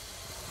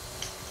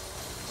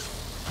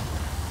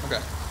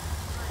 Okay.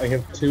 I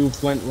have 2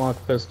 flintlock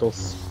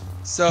pistols.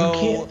 You So,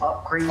 can't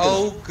upgrade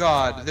oh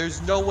god,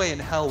 there's no way in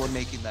hell we're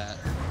making that.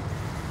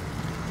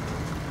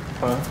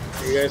 Huh?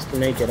 You guys can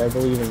make it, I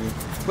believe in you.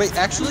 Wait,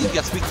 actually,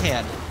 yes, we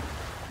can.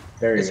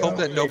 There you Let's go. hope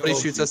that nobody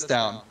shoots us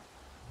down.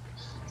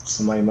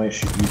 Somebody might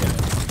shoot you down.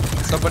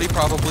 Somebody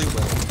probably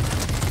will.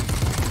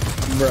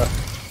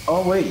 Bruh.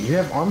 Oh wait, you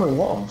have armored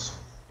walls.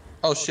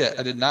 Oh shit,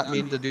 I did not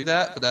mean to do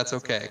that, but that's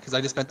okay, because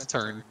I just meant to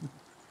turn.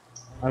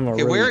 I'm a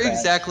Okay, really where bad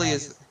exactly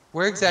is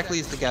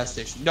the gas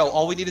station? No,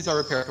 all we need is our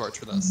repair torch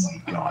for Oh this.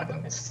 my god,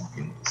 that is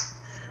fucking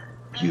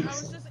I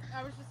beautiful. was just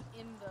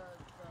in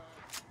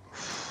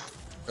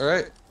the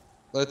Alright,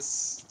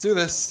 let's do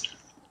this.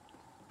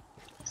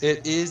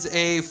 It is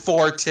a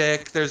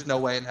 4-tick. There's no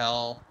way in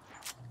hell.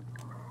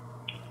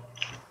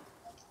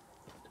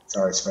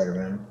 Sorry,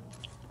 Spider-Man.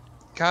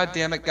 God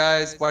damn it,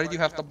 guys. Why did you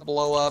have to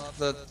blow up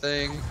the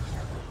thing?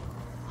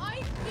 I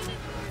didn't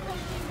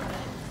fucking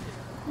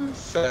meant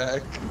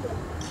Fecc.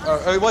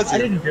 Oh, it was I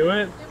you. didn't do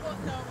it. to. It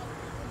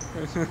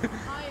was no.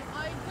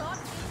 I got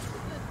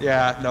into the.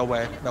 Yeah, no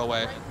way, no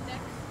way. Right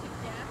next to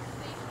gas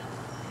station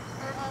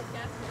or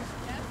gas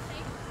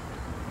tank.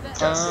 That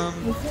Gas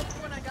exploded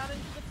when I got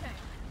into the tank,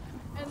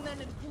 and then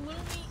it blew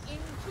me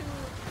into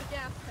the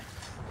gas tank.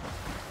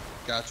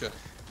 Gotcha.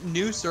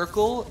 New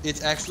Circle,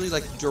 it's actually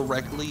like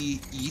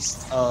directly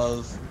east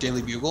of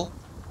Daily Bugle.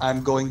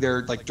 I'm going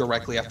there like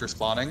directly after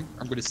spawning.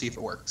 I'm going to see if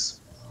it works.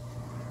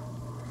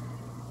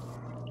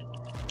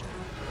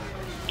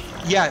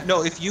 Yeah,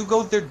 no, if you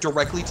go there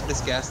directly to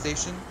this gas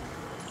station,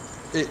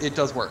 it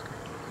does work.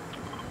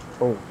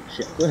 Oh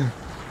shit.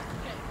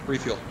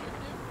 Refuel.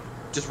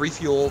 Just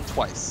refuel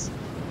twice.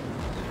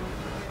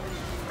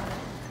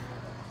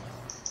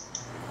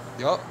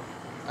 Yup.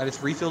 I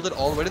just refilled it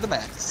all the way to the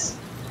max.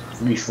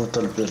 Refilled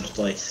to the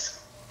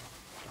place.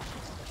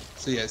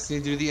 So yeah, so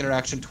you do the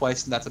interaction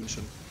twice, and that's a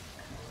mission.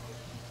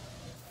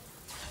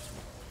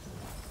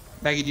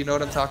 Maggie, do you know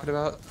what I'm talking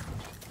about?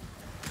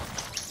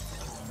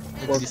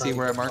 Did you see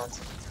where I marked?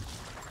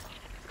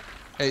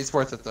 Hey, it's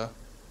worth it though.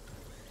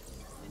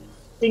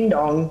 Ding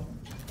dong.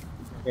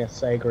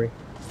 Yes, I agree.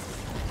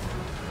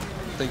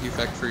 Thank you,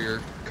 Fecc, for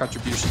your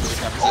contribution to the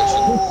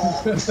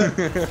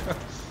conversation.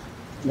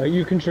 No,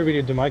 you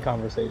contributed to my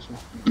conversation.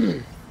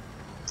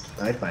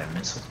 Died by a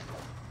missile.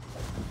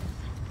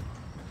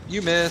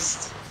 You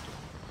missed.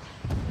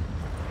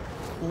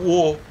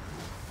 Whoa.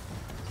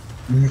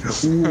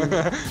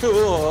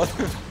 Whoa.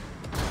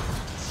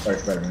 Sorry,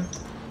 Spider-Man.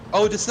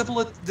 Oh, disable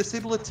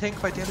a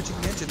tank by damaging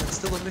the engine. That's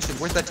still a mission.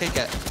 Where's that tank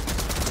at?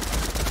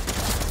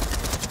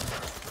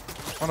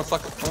 I wanna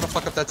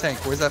fuck up that tank.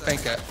 Where's that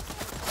tank at?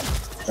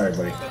 Sorry,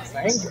 buddy.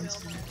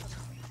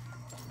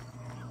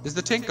 Is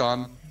the tank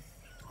gone?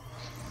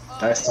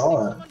 I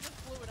saw it. Someone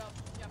just blew it up.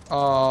 Yep.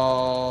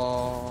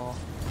 Oh.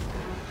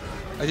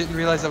 I didn't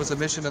realize that was a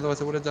mission,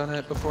 otherwise I would have done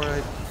it before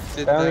I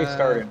did Bounty that.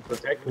 started.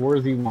 Protect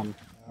Warsee 1.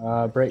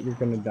 Brett, you're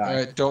gonna die.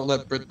 Alright, don't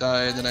let Britt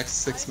die in the next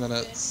 6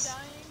 minutes.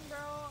 Dying, bro.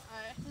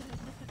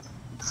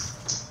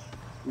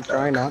 You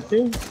try not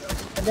to?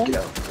 Get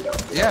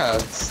out. Yeah,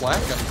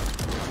 slack him.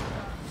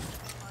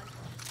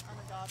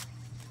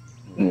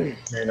 Oh my god.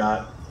 You're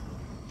not.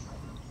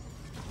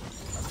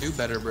 Do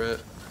better,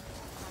 Britt.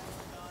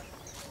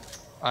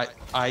 I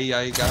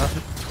got.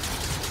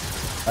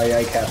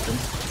 Aye, Captain.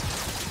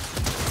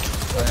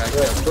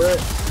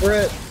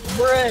 Brett!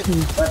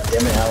 God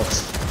damn it,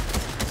 Alex.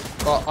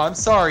 Well, I'm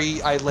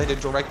sorry, I landed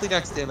directly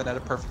next to him and had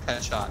a perfect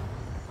headshot.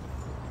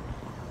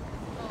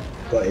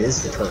 What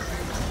is the perfect?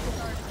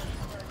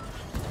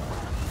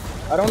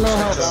 I don't know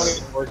how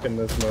bounties work in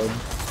this mode.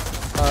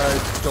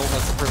 Don't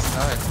let the person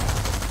die.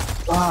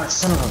 Ah,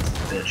 son of a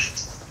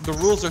bitch. The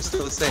rules are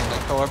still the same,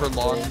 like however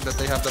long that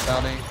they have the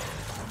bounty.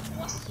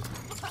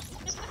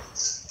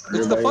 It's the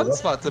Everybody fun look.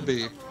 spot to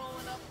be. I'm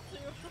rolling up too.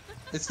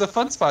 It's the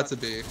fun spot to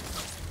be.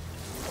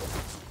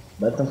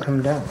 Let them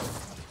come down.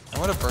 I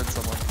want to burn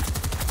someone.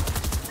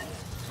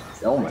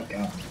 Oh my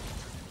god.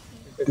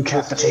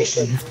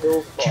 Decapitation.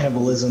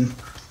 Cannibalism.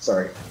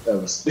 Sorry, that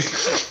was.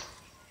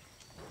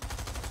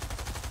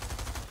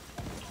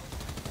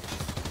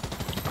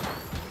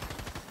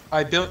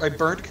 I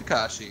burned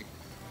Kakashi.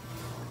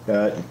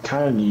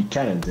 You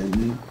kinda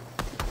didn't.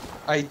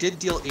 I did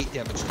deal 8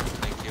 damage to him,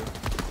 thank you.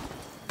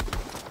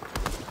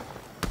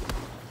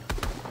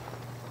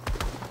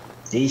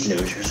 These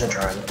losers are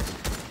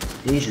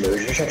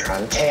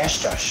trying to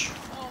test us.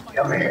 Oh my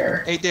Come god.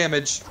 here. 8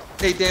 damage.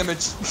 8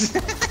 damage. Dude.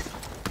 Did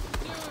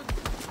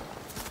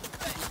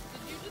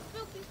you just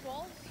build these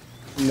walls?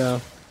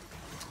 No.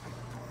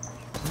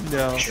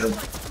 No. Sure.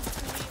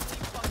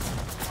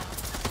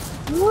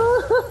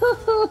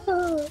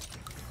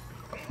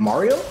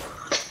 Mario?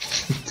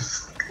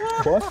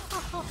 What?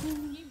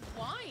 He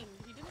whined.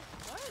 He didn't.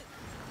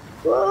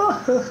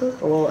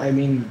 What? Well, I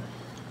mean,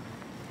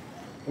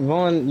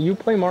 Vaughn, you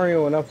play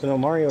Mario enough to know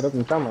Mario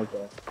doesn't sound like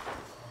that.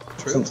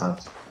 True.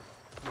 sometimes.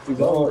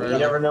 Well, You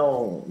never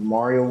know.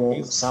 Mario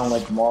won't sound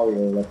like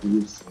Mario like he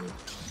used to.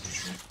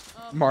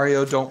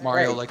 Mario, don't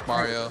Mario Right. like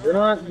Mario. You're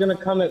not gonna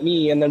come at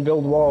me and then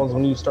build walls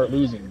when you start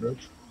losing,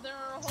 bitch. There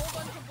are a whole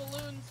bunch of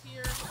balloons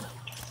here.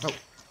 Oh.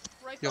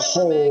 Right Yo.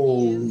 there where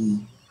Maggie is.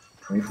 Holy.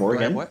 24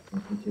 again? What?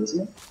 24 kills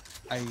again?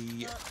 I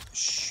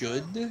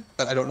should,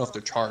 but I don't know if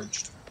they're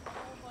charged. A whole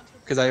bunch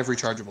of Because I have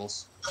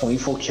rechargeables.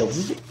 24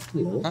 kills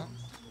again?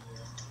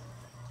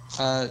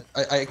 Huh?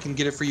 I can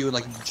get it for you in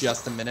like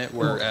just a minute.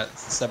 We're at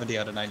 70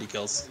 out of 90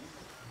 kills.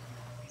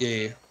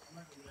 Yeah.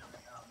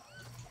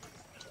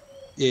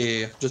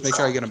 Yeah. Just make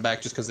sure I get them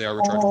back just because they are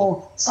rechargeable.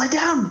 Oh, slide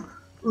down!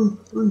 Oi.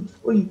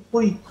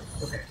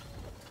 Okay.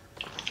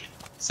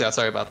 So yeah,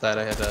 sorry about that.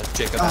 I had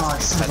Jacob Oh,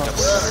 ask me to son catch of up a-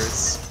 with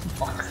others.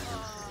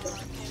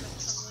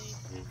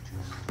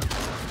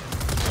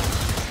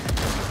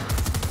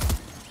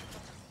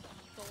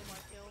 Stole my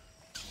kill.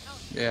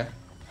 Yeah.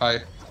 Hi.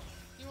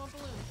 You want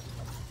balloons?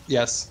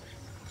 Yes.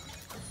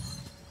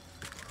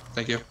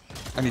 Thank you.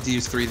 I need to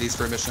use 3 of these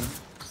for a mission.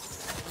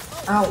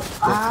 Ow!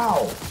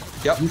 Ow!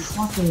 Yep. You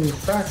fucking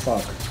fat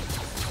fuck.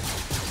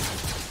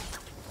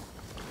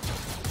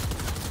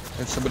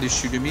 And somebody's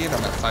shooting me, and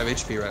I'm at 5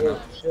 HP right now.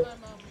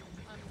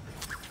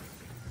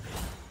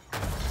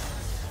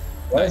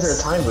 Why is there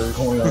a timer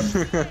going on?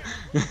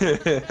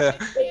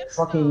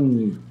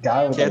 Fucking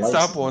guy with Can't the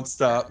stop, lights. won't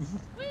stop.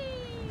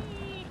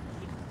 Whee!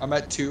 I'm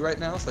at 2 right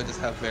now, so I just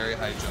have very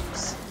high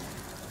jumps.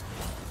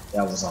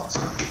 That was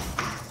awesome.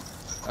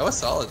 That was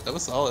solid. That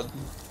was solid.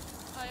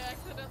 I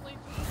accidentally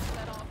just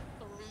set off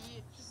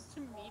 3 just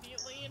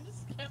immediately and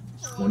just kept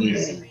What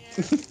is flying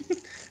in the air.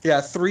 Yeah,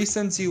 3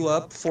 sends you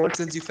up, 4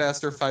 sends you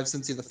faster, 5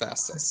 sends you the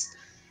fastest.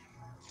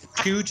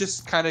 2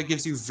 just kind of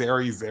gives you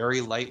very, very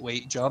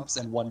lightweight jumps,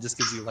 and 1 just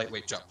gives you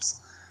lightweight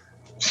jumps.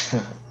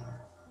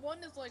 1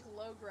 is like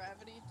low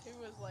gravity, 2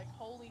 is like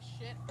holy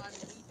shit, I'm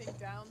leaping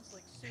down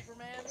like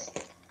Superman.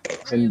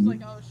 3 is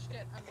like, oh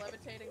shit, I'm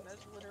levitating, there's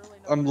literally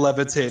no I'm gravity,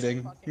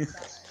 levitating. fucking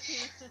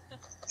die.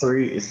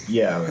 3 is,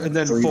 yeah. And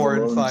then 3 4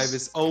 and balloons. 5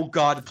 is, oh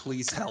god,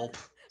 please help.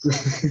 Oh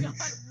my god,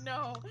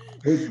 no.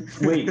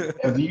 Wait,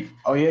 have you?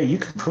 Oh yeah, you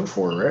can put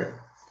 4, right?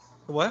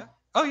 What?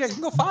 Oh yeah, you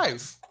can go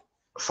 5.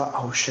 5,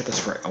 oh shit,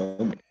 that's right.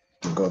 Oh,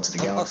 go to the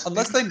galaxy.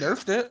 Unless they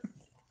nerfed it.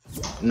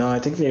 No, I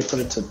think they put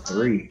it to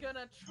 3. I'm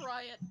gonna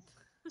try it.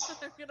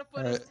 I'm gonna put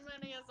Alright. as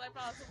many as I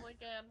possibly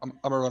can. I'm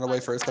gonna run away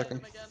If I for a can find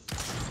second. them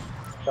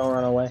again. Don't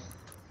run away.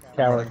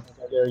 Coward.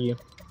 How dare you?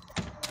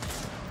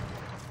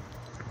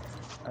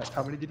 Alright,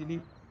 how many did you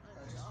need?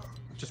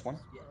 Just 1?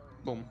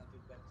 Boom.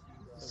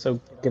 So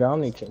get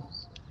on me,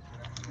 chips.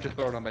 Just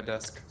throw it on my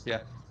desk. Yeah.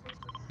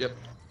 Yep.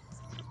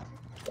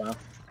 Wow.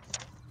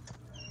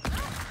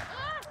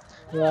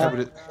 How would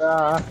it... Get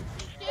out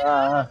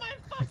of my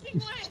fucking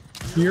way!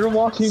 You're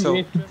walking So-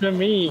 into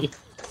me.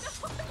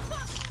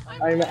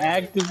 I'm literally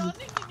active-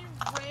 running and you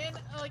ran,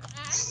 like,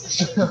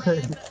 actively ran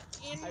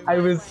in I my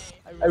was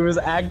way. I was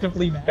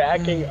actively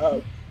backing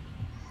up.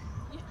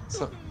 You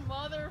So-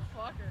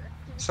 motherfucker.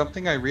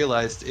 Something I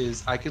realized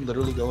is I can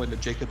literally go into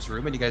Jacob's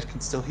room and you guys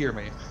can still hear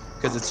me.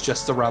 Because it's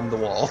just around the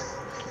wall.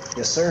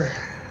 Yes, sir.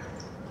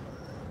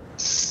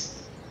 So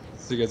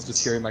you guys are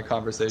just hearing my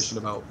conversation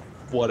about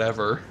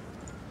whatever.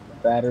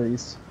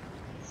 Batteries.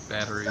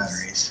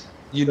 Batteries.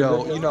 You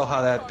know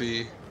how that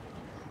be.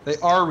 They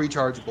are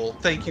rechargeable.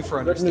 Thank you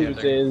for The good news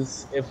understanding.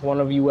 is, if one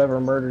of you ever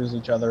murders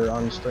each other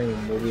on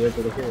stream, we'll be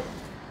able to hear it.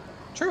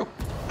 True.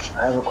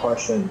 I have a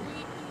question.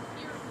 We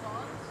hear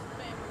Ron's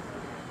family.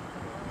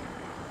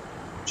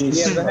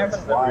 Jesus, that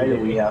happens why every do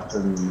day. we have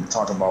to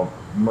talk about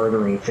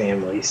murdering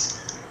families?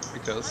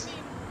 Because... I mean,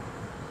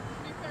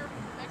 to be fair,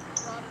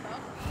 Fecc brought it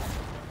up,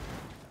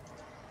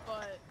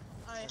 but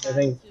I had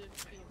think- to be involved.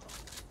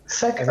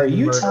 Fecc, I are think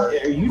you murder-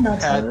 not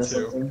telling Had us to.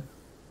 something?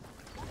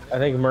 I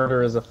think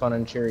murder is a fun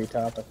and cheery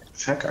topic.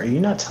 Fecc, are you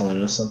not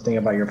telling us something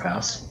about your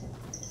past?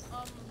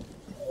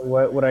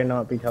 What would I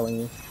not be telling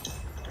you?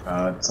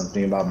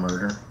 Something about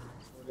murder?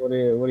 What do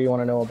you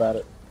want to know about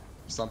it?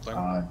 Something.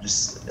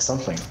 Just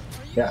something. Are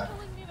you Yeah.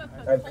 telling me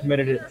that the I've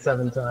committed it Twitter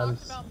 7 hasn't talked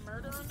times. about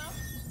murder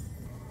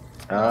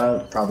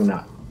enough? Probably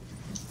not.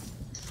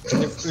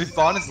 If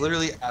Vaughn is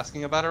literally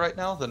asking about it right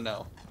now, then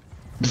no.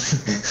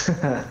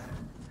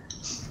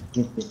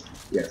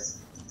 Yes.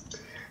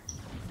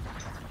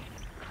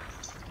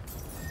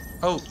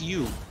 Oh,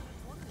 you.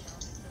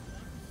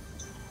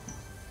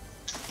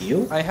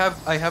 You? I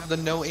have the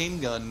no aim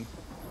gun.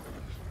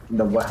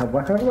 The what?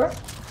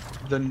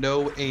 The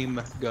no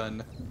aim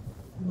gun.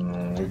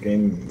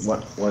 Game.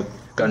 What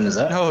gun is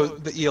that? No,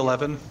 the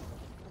E11.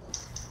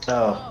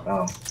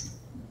 Oh.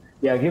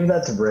 Yeah, give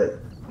that to Britt.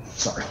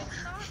 Sorry.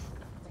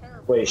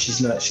 Terrible. Wait,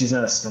 she's not a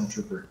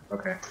stormtrooper.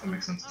 Okay, that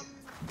makes sense.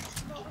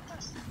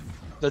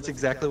 That's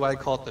exactly why I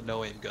call it the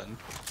no aim gun.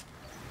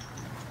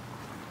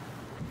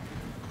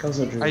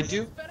 Concentrate. I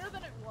do. It's better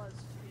than it was, to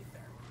be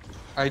fair.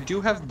 I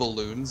do have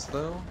balloons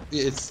though.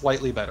 It's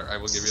slightly better. I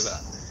will give you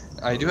that.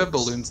 I do have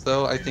balloons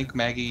though. I think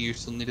Maggie, you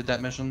still needed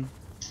that mission.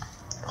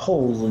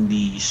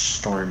 Holy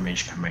storm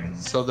is coming.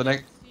 So the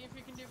next. See if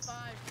you can do 5.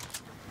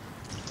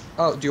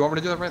 Oh, do you want me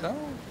to do that right now?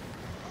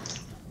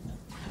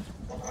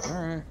 All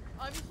right.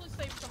 Obviously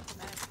save some for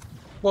Maggie.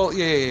 Well,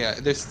 yeah.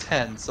 There's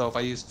 10, so if I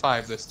use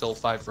 5, there's still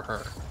 5 for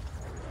her.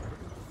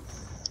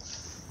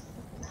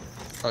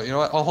 Oh, you know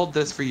what? I'll hold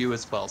this for you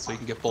as well, so you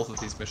can get both of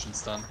these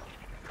missions done.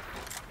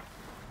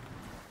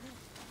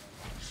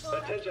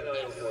 Attention,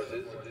 Iron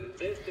Forces.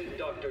 This is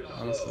Dr.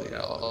 Honestly, yeah,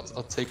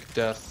 I'll take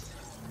death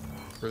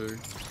for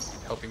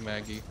helping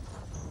Maggie.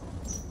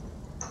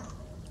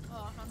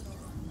 Oh, how noble.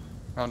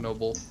 How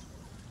noble.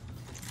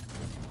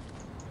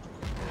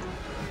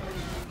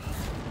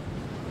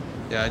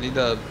 Yeah, I need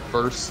a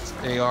burst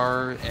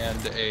AR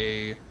and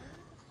a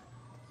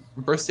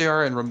burst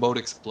AR and remote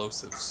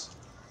explosives.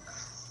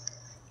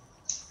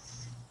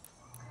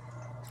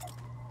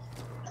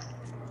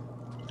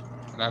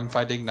 And I'm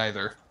finding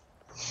neither.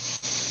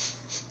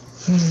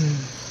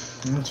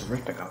 That's a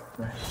rip pickup.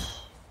 Nice. It's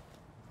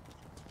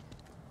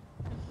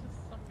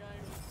just some guy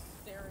who's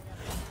staring at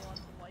me who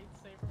wants to light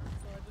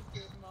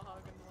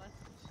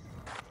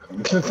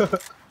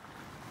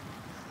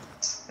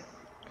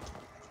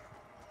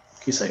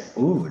He's like,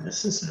 ooh,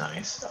 this is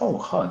nice. Oh,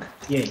 hug.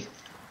 Yay.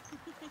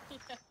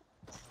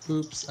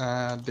 Oops,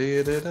 I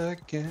did it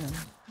again.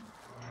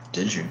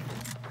 Did you? I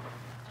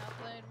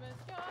played with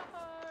your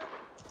heart.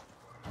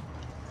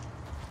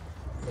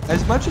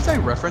 As much as I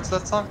reference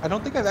that song, I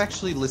don't think I've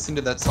actually listened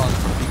to that song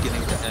from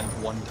beginning to end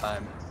one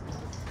time.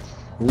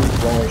 Who's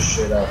blowing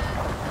shit up?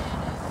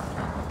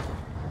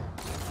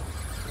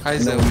 Hi, No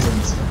Zoe.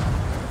 reasons.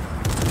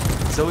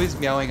 Zoe's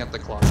meowing at the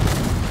closet.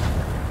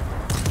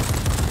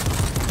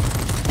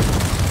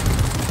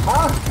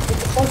 Ah! What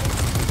the fuck?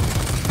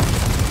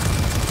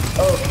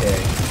 Okay.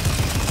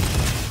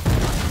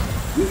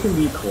 You can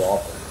be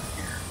cooperative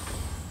here.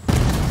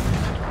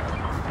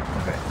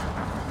 Okay.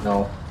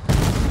 No.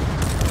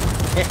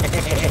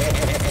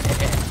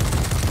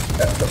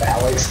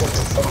 Alex, what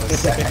the fuck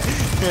was that?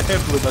 I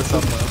blew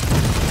myself up.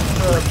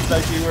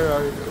 Maggie, where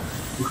are you?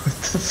 What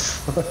the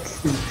fuck?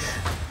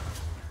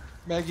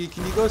 Maggie,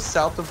 can you go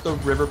south of the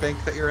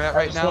riverbank that you're at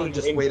right now and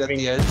just wait at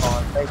the edge?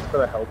 Thanks for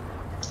the help.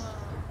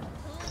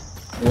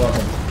 You're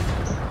welcome.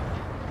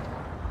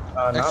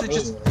 Actually,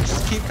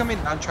 just keep coming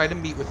down. Try to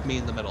meet with me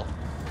in the middle.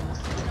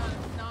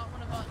 Not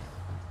one of us.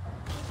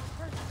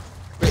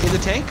 Wait, in the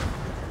tank?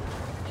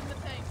 In the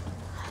tank.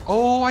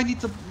 Oh, I need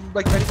to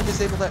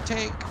disable that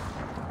tank.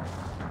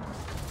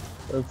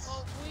 That's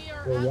Well, we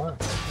are for at what?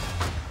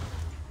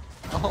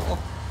 Oh,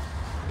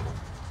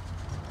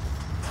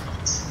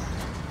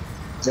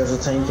 There's a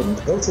tank and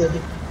tilted. staring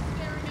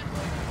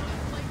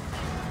at like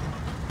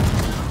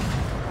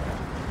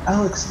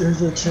Alex,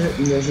 there's a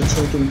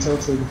tank and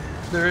tilted.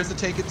 there is a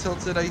tank and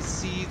tilted. I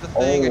see the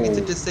thing. I need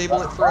to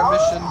disable it for a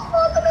mission.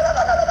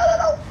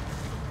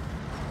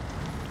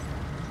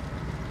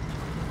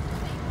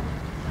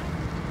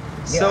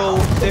 So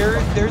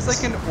there's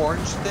like an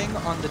orange thing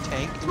on the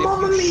tank, and if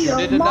you shoot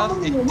it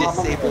enough, it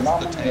disables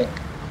the tank.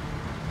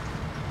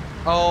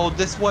 Oh,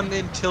 this one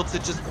in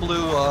tilted just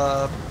blew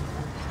up.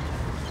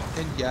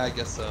 And yeah, I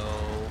guess so.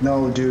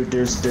 No, dude,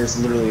 there's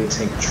literally a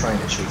tank trying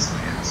to chase my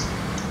ass.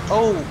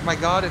 Oh my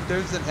god, if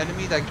there's an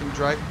enemy that can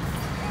drive...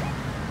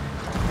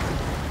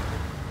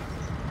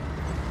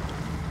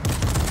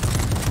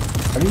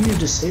 How do you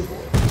disable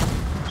it?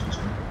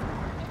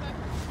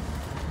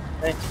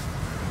 Thanks.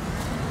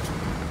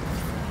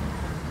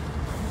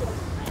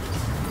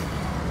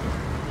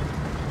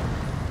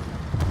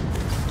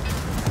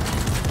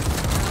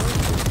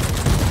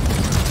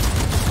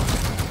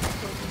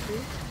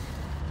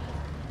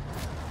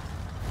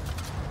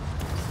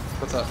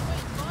 What's up?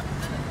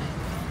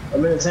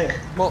 I'm in a tank.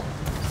 Well,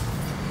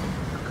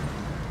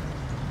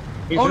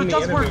 He's Oh, in it the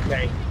does enemy work.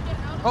 tank.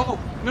 oh,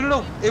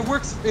 no. It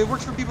works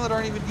for people that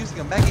aren't even using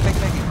them. Maggie.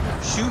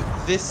 Shoot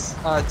this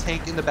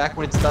tank in the back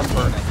when it's done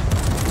burning.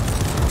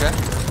 Okay?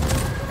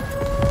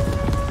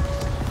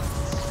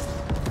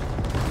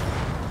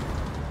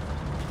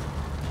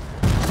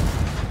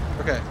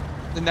 Okay.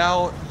 And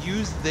now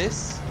use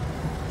this.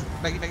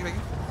 Maggie.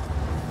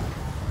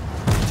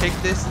 Take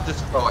this and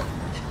just throw it.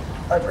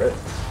 Hi, Britt.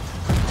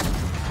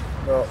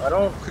 Bro, I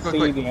don't Quick.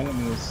 see the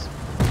enemies.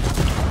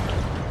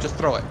 Just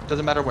throw it.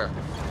 Doesn't matter where.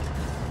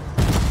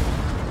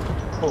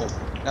 Cool.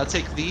 Now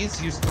take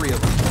these, use 3 of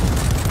them.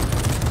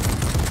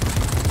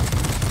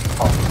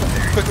 Oh,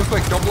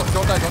 Quick. Don't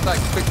die.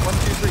 Quick, 1, 2,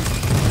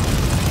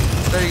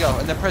 3. There you go.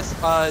 And then press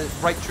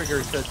right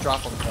trigger to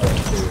drop them.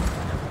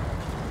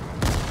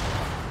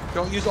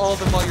 Don't use all of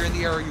them while you're in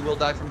the air or you will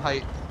die from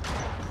height.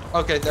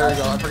 Okay, there you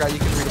go. I forgot you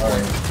can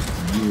redeploy.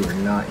 you are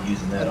not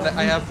using that And on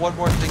I me. have one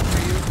more thing for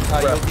you.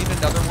 You'll need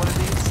another one of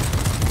these.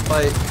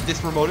 But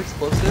this remote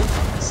explosive,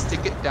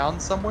 stick it down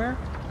somewhere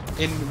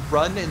and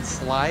run and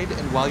slide,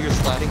 and while you're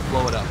sliding,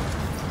 blow it up.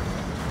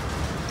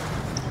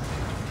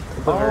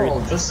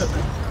 Oh, just a... I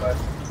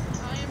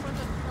am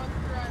with a truck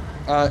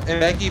driver. And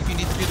Maggie, if you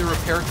need to do the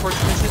repair torch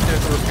mission,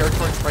 there's a repair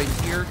torch right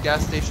here.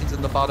 Gas station's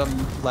in the bottom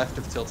left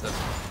of Tilted.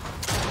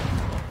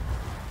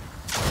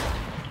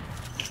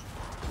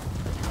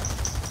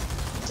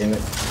 Damn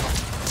it.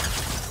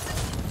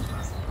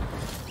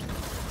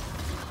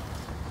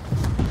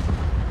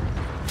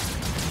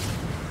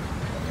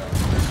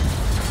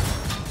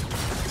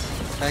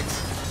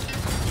 Thanks.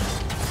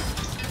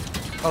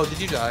 Oh, did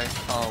you die?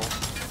 Oh.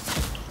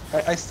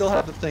 I still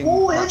have the thing.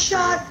 Oh, marked for you.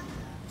 headshot!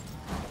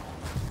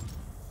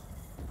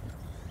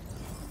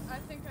 I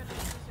think I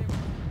just disabled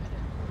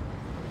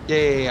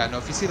Yeah. No,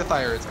 if you see the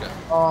fire, it's good.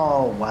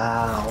 Oh,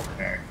 wow.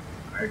 Okay.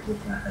 I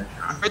get that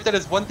headshot. Right, that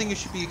is one thing you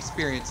should be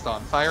experienced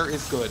on. Fire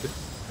is good.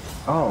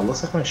 Oh,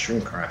 looks like my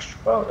stream crashed.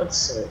 Well,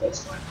 that's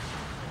fine.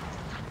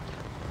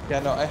 Yeah,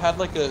 no, I had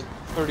like a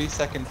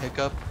 30-second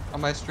hiccup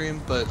on my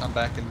stream, but I'm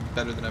back and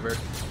better than ever.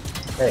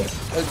 Hey.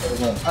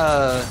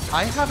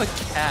 I have a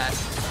cat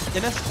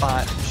in a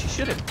spot she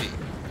shouldn't be.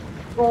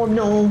 Oh,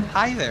 no.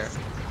 Hi there.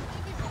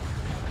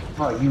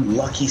 Oh, you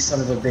lucky son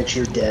of a bitch,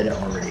 you're dead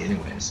already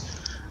anyways.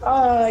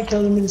 Ah, I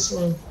killed him in the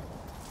storm.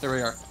 There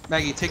we are.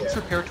 Maggie, take this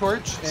repair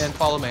torch and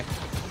follow me.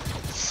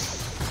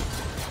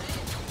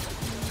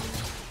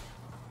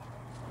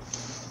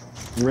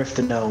 Rift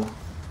to no.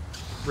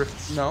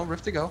 Rift, no,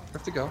 Rift to go.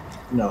 Rift to go.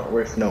 No,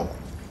 Rift, no.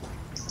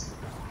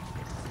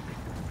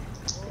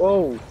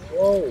 Whoa,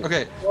 whoa.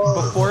 Okay,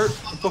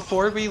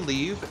 before we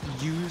leave,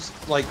 use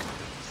like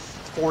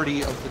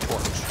 40 of the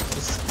torch.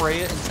 Just spray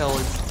it until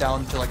it's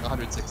down to like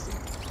 160,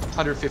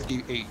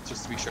 158,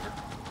 just to be sure.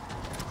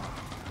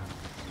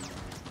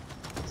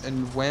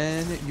 And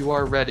when you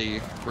are ready,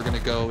 we're gonna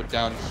go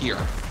down here.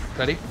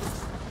 Ready?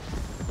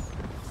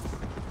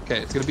 Okay,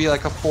 it's gonna be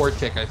like a 4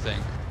 tick, I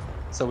think.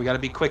 So we gotta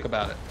be quick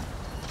about it.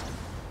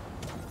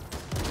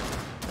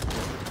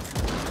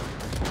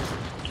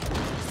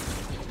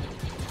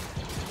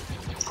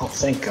 Oh,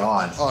 thank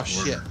God. Oh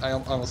shit, I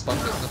almost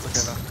fucked it. That's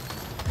okay though.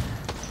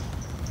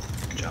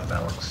 Good job,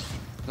 Alex.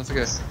 That's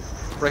okay.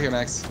 Right here,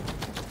 Max.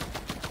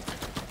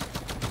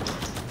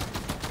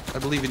 I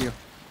believe in you.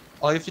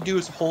 All you have to do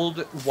is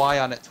hold Y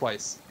on it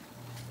twice.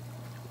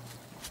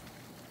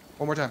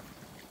 One more time.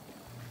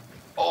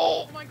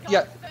 Oh, Oh my god,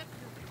 yeah. that's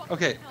fucking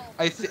Okay, hell.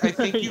 I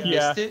think you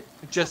Yeah. missed it.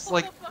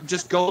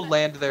 Just go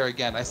land there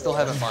again. I still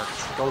have it marked.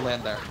 Go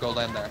land there. Go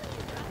land there.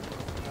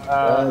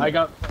 I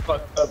got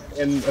fucked up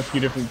in a few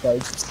different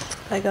sites.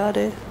 I got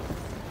it.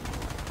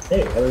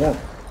 Hey, there we go.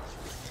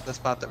 The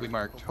spot that we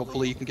marked.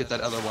 Hopefully you can get that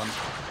other one.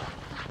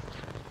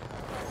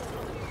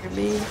 For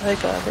me, I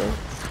got it.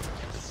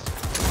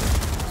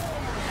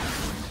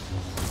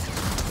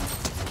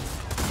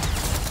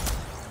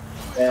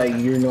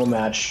 You're no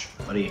match,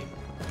 buddy. No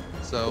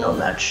So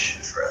match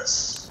for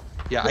us.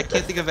 yeah, I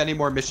can't think of any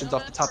more missions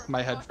off the top of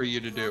my head for you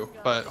to do.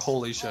 But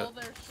holy shit. All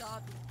their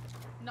shots,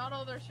 not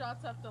all their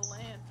shots have to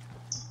land.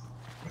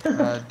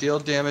 Deal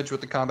damage with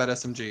the combat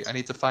SMG. I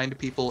need to find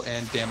people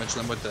and damage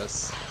them with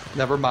this.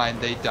 Never mind,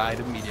 they died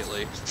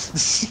immediately.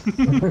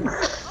 Oh,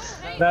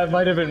 hey, That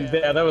might have been,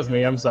 yeah, that was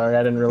me. I'm sorry.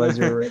 I didn't realize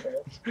you were right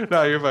there.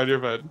 No, you're fine,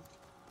 you're fine.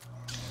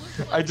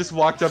 I just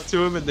walked up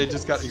to him and they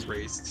just got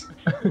erased.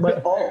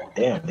 But, oh,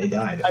 damn, they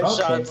died. I Okay.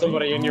 shot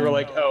somebody and you were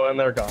like, oh, and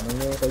they're gone. And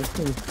you're like,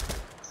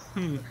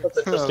 that's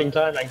interesting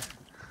timing. so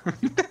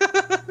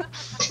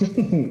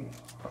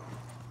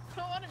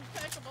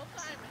impeccable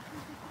timing.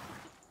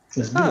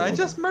 Just Ah, do I it.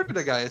 just murdered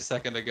a guy a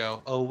second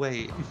ago. Oh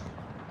wait.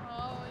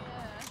 Oh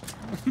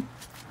yeah.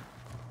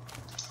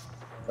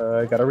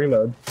 I gotta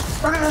reload.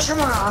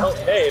 Oh,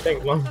 hey,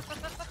 thanks, Mom. Both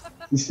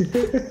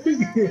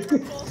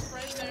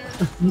right there.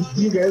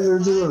 You guys are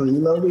doing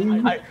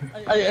reloading?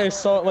 I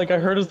saw, like, I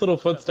heard his little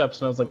footsteps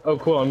and I was like, oh,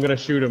 cool, I'm gonna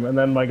shoot him. And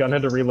then my gun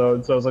had to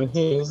reload, so I was like,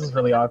 this is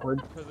really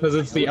awkward. Because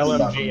it's the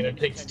LMG and it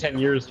takes 10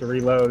 years to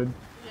reload.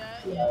 Yeah,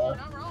 you're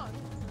not wrong.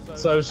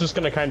 So I was just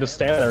gonna kind of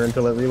stand there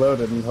until it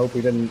reloaded and hope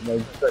he didn't,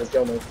 like, try to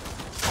kill me.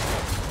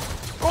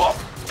 Oh!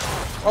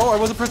 Oh, I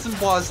wasn't pressing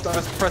WASD, I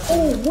was pressing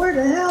Oh, where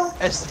the hell?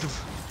 S.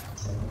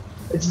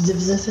 I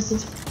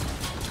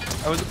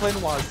wasn't playing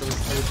WASD, I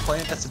was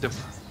playing S.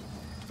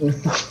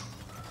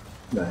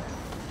 No.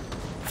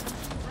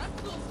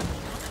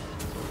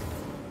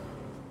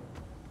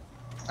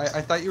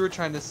 I thought you were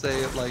trying to say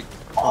it like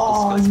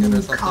Oh, Spit Skin or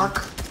you something. cock.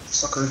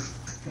 Sucker.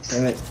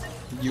 Damn it.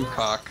 You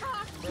cock.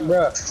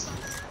 Bruh,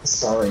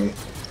 Sorry.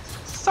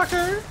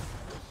 Sucker!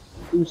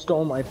 who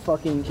stole my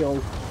fucking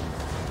kill?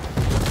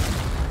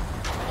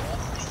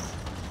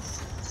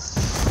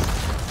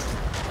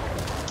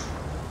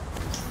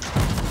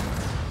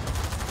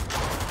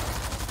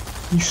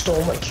 You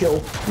stole my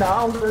kill.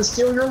 Now I'm gonna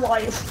steal your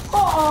life.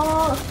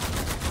 Ah!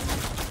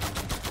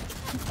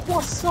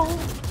 Croissant!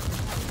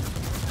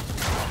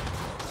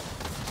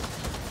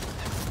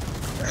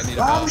 I need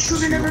I'm about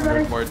shooting 200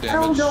 everybody. more I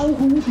don't damage. know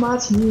who's my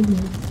team.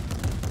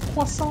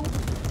 Croissant!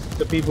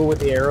 The people with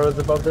the arrows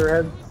above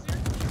their heads?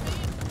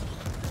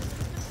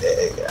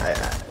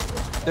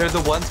 They're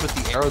the ones with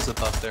the arrows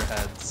above their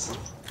heads.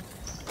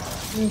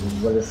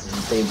 What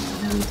is they?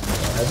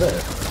 That's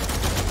it.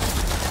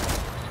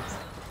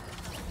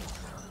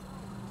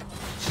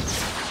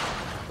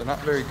 They're not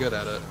very good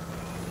at it.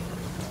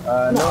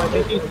 No, I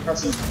think he's...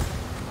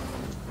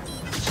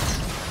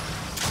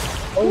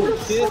 Oh, who the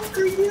fuck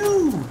are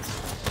you?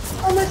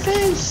 On my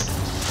face!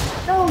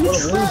 No, you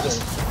trapped!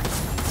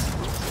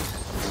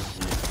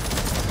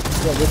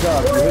 Yeah, good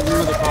job. You hit me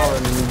with the collar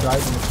and you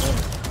died in the front.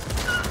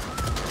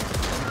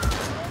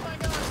 Oh my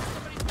god,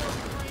 somebody killed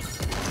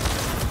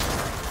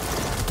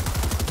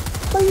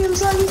me. Are you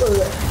inside?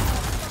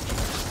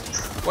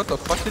 What the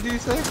fuck did you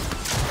say?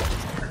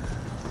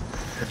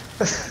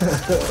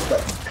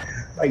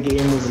 My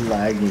game was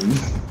lagging.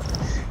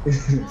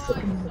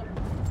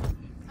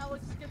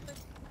 Alex, get this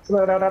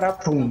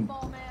Boom.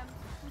 ball, man.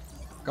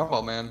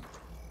 Gumball man.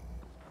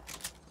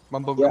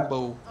 Mumbo Yeah.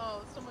 gumbo.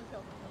 Oh, someone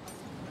killed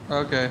me.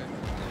 Okay.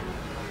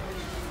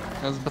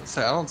 I was about to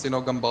say, I don't see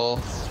no gumball.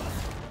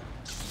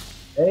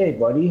 Hey,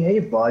 buddy. Hey,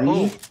 buddy.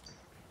 Oh.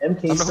 MK I'm gonna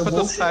still put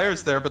those bullshit.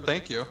 tires there, but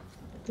thank you.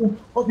 Oh,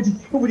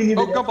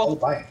 Gumball.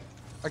 bye.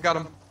 I got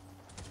him.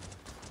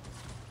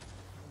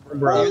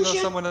 Bro. Even though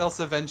shit. someone else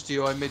avenged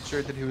you, I made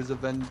sure that he was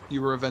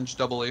you were avenged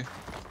doubly.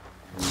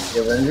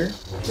 The Avenger? You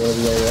want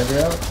the Avenger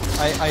out?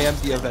 I am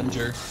the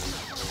Avenger.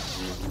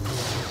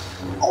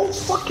 Oh,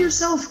 fuck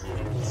yourself!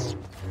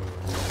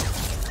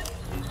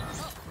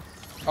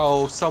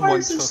 Oh,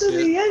 someone so took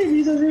many it.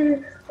 enemies over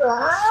here?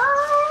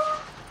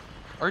 Ah!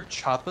 Are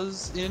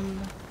choppas in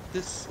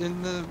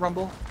the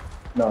rumble?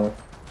 No.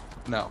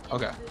 No.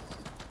 Okay.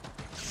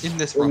 In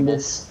this In rumble.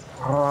 this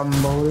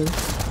rumble.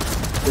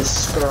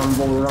 This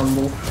scramble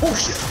rumble. Oh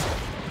shit!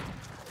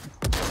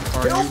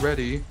 Are you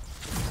ready to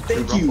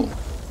Thank you rumble?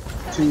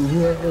 to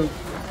whoever.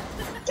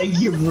 Thank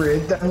you,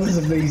 Britt. That was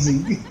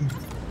amazing.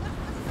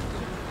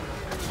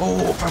 Oh,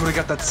 if I would have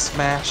got that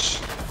smash.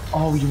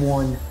 Oh, you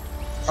won.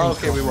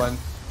 Okay, we won.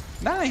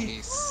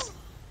 Nice.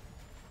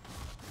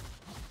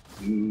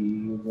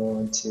 We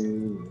want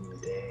to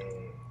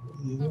day.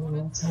 We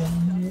want to Almost 2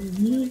 a.m. I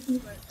need to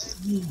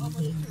go to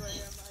bed.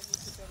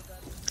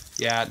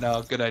 Yeah,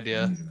 no, good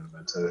idea.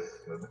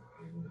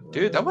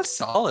 Dude, that was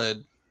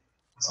solid.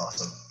 That's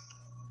awesome.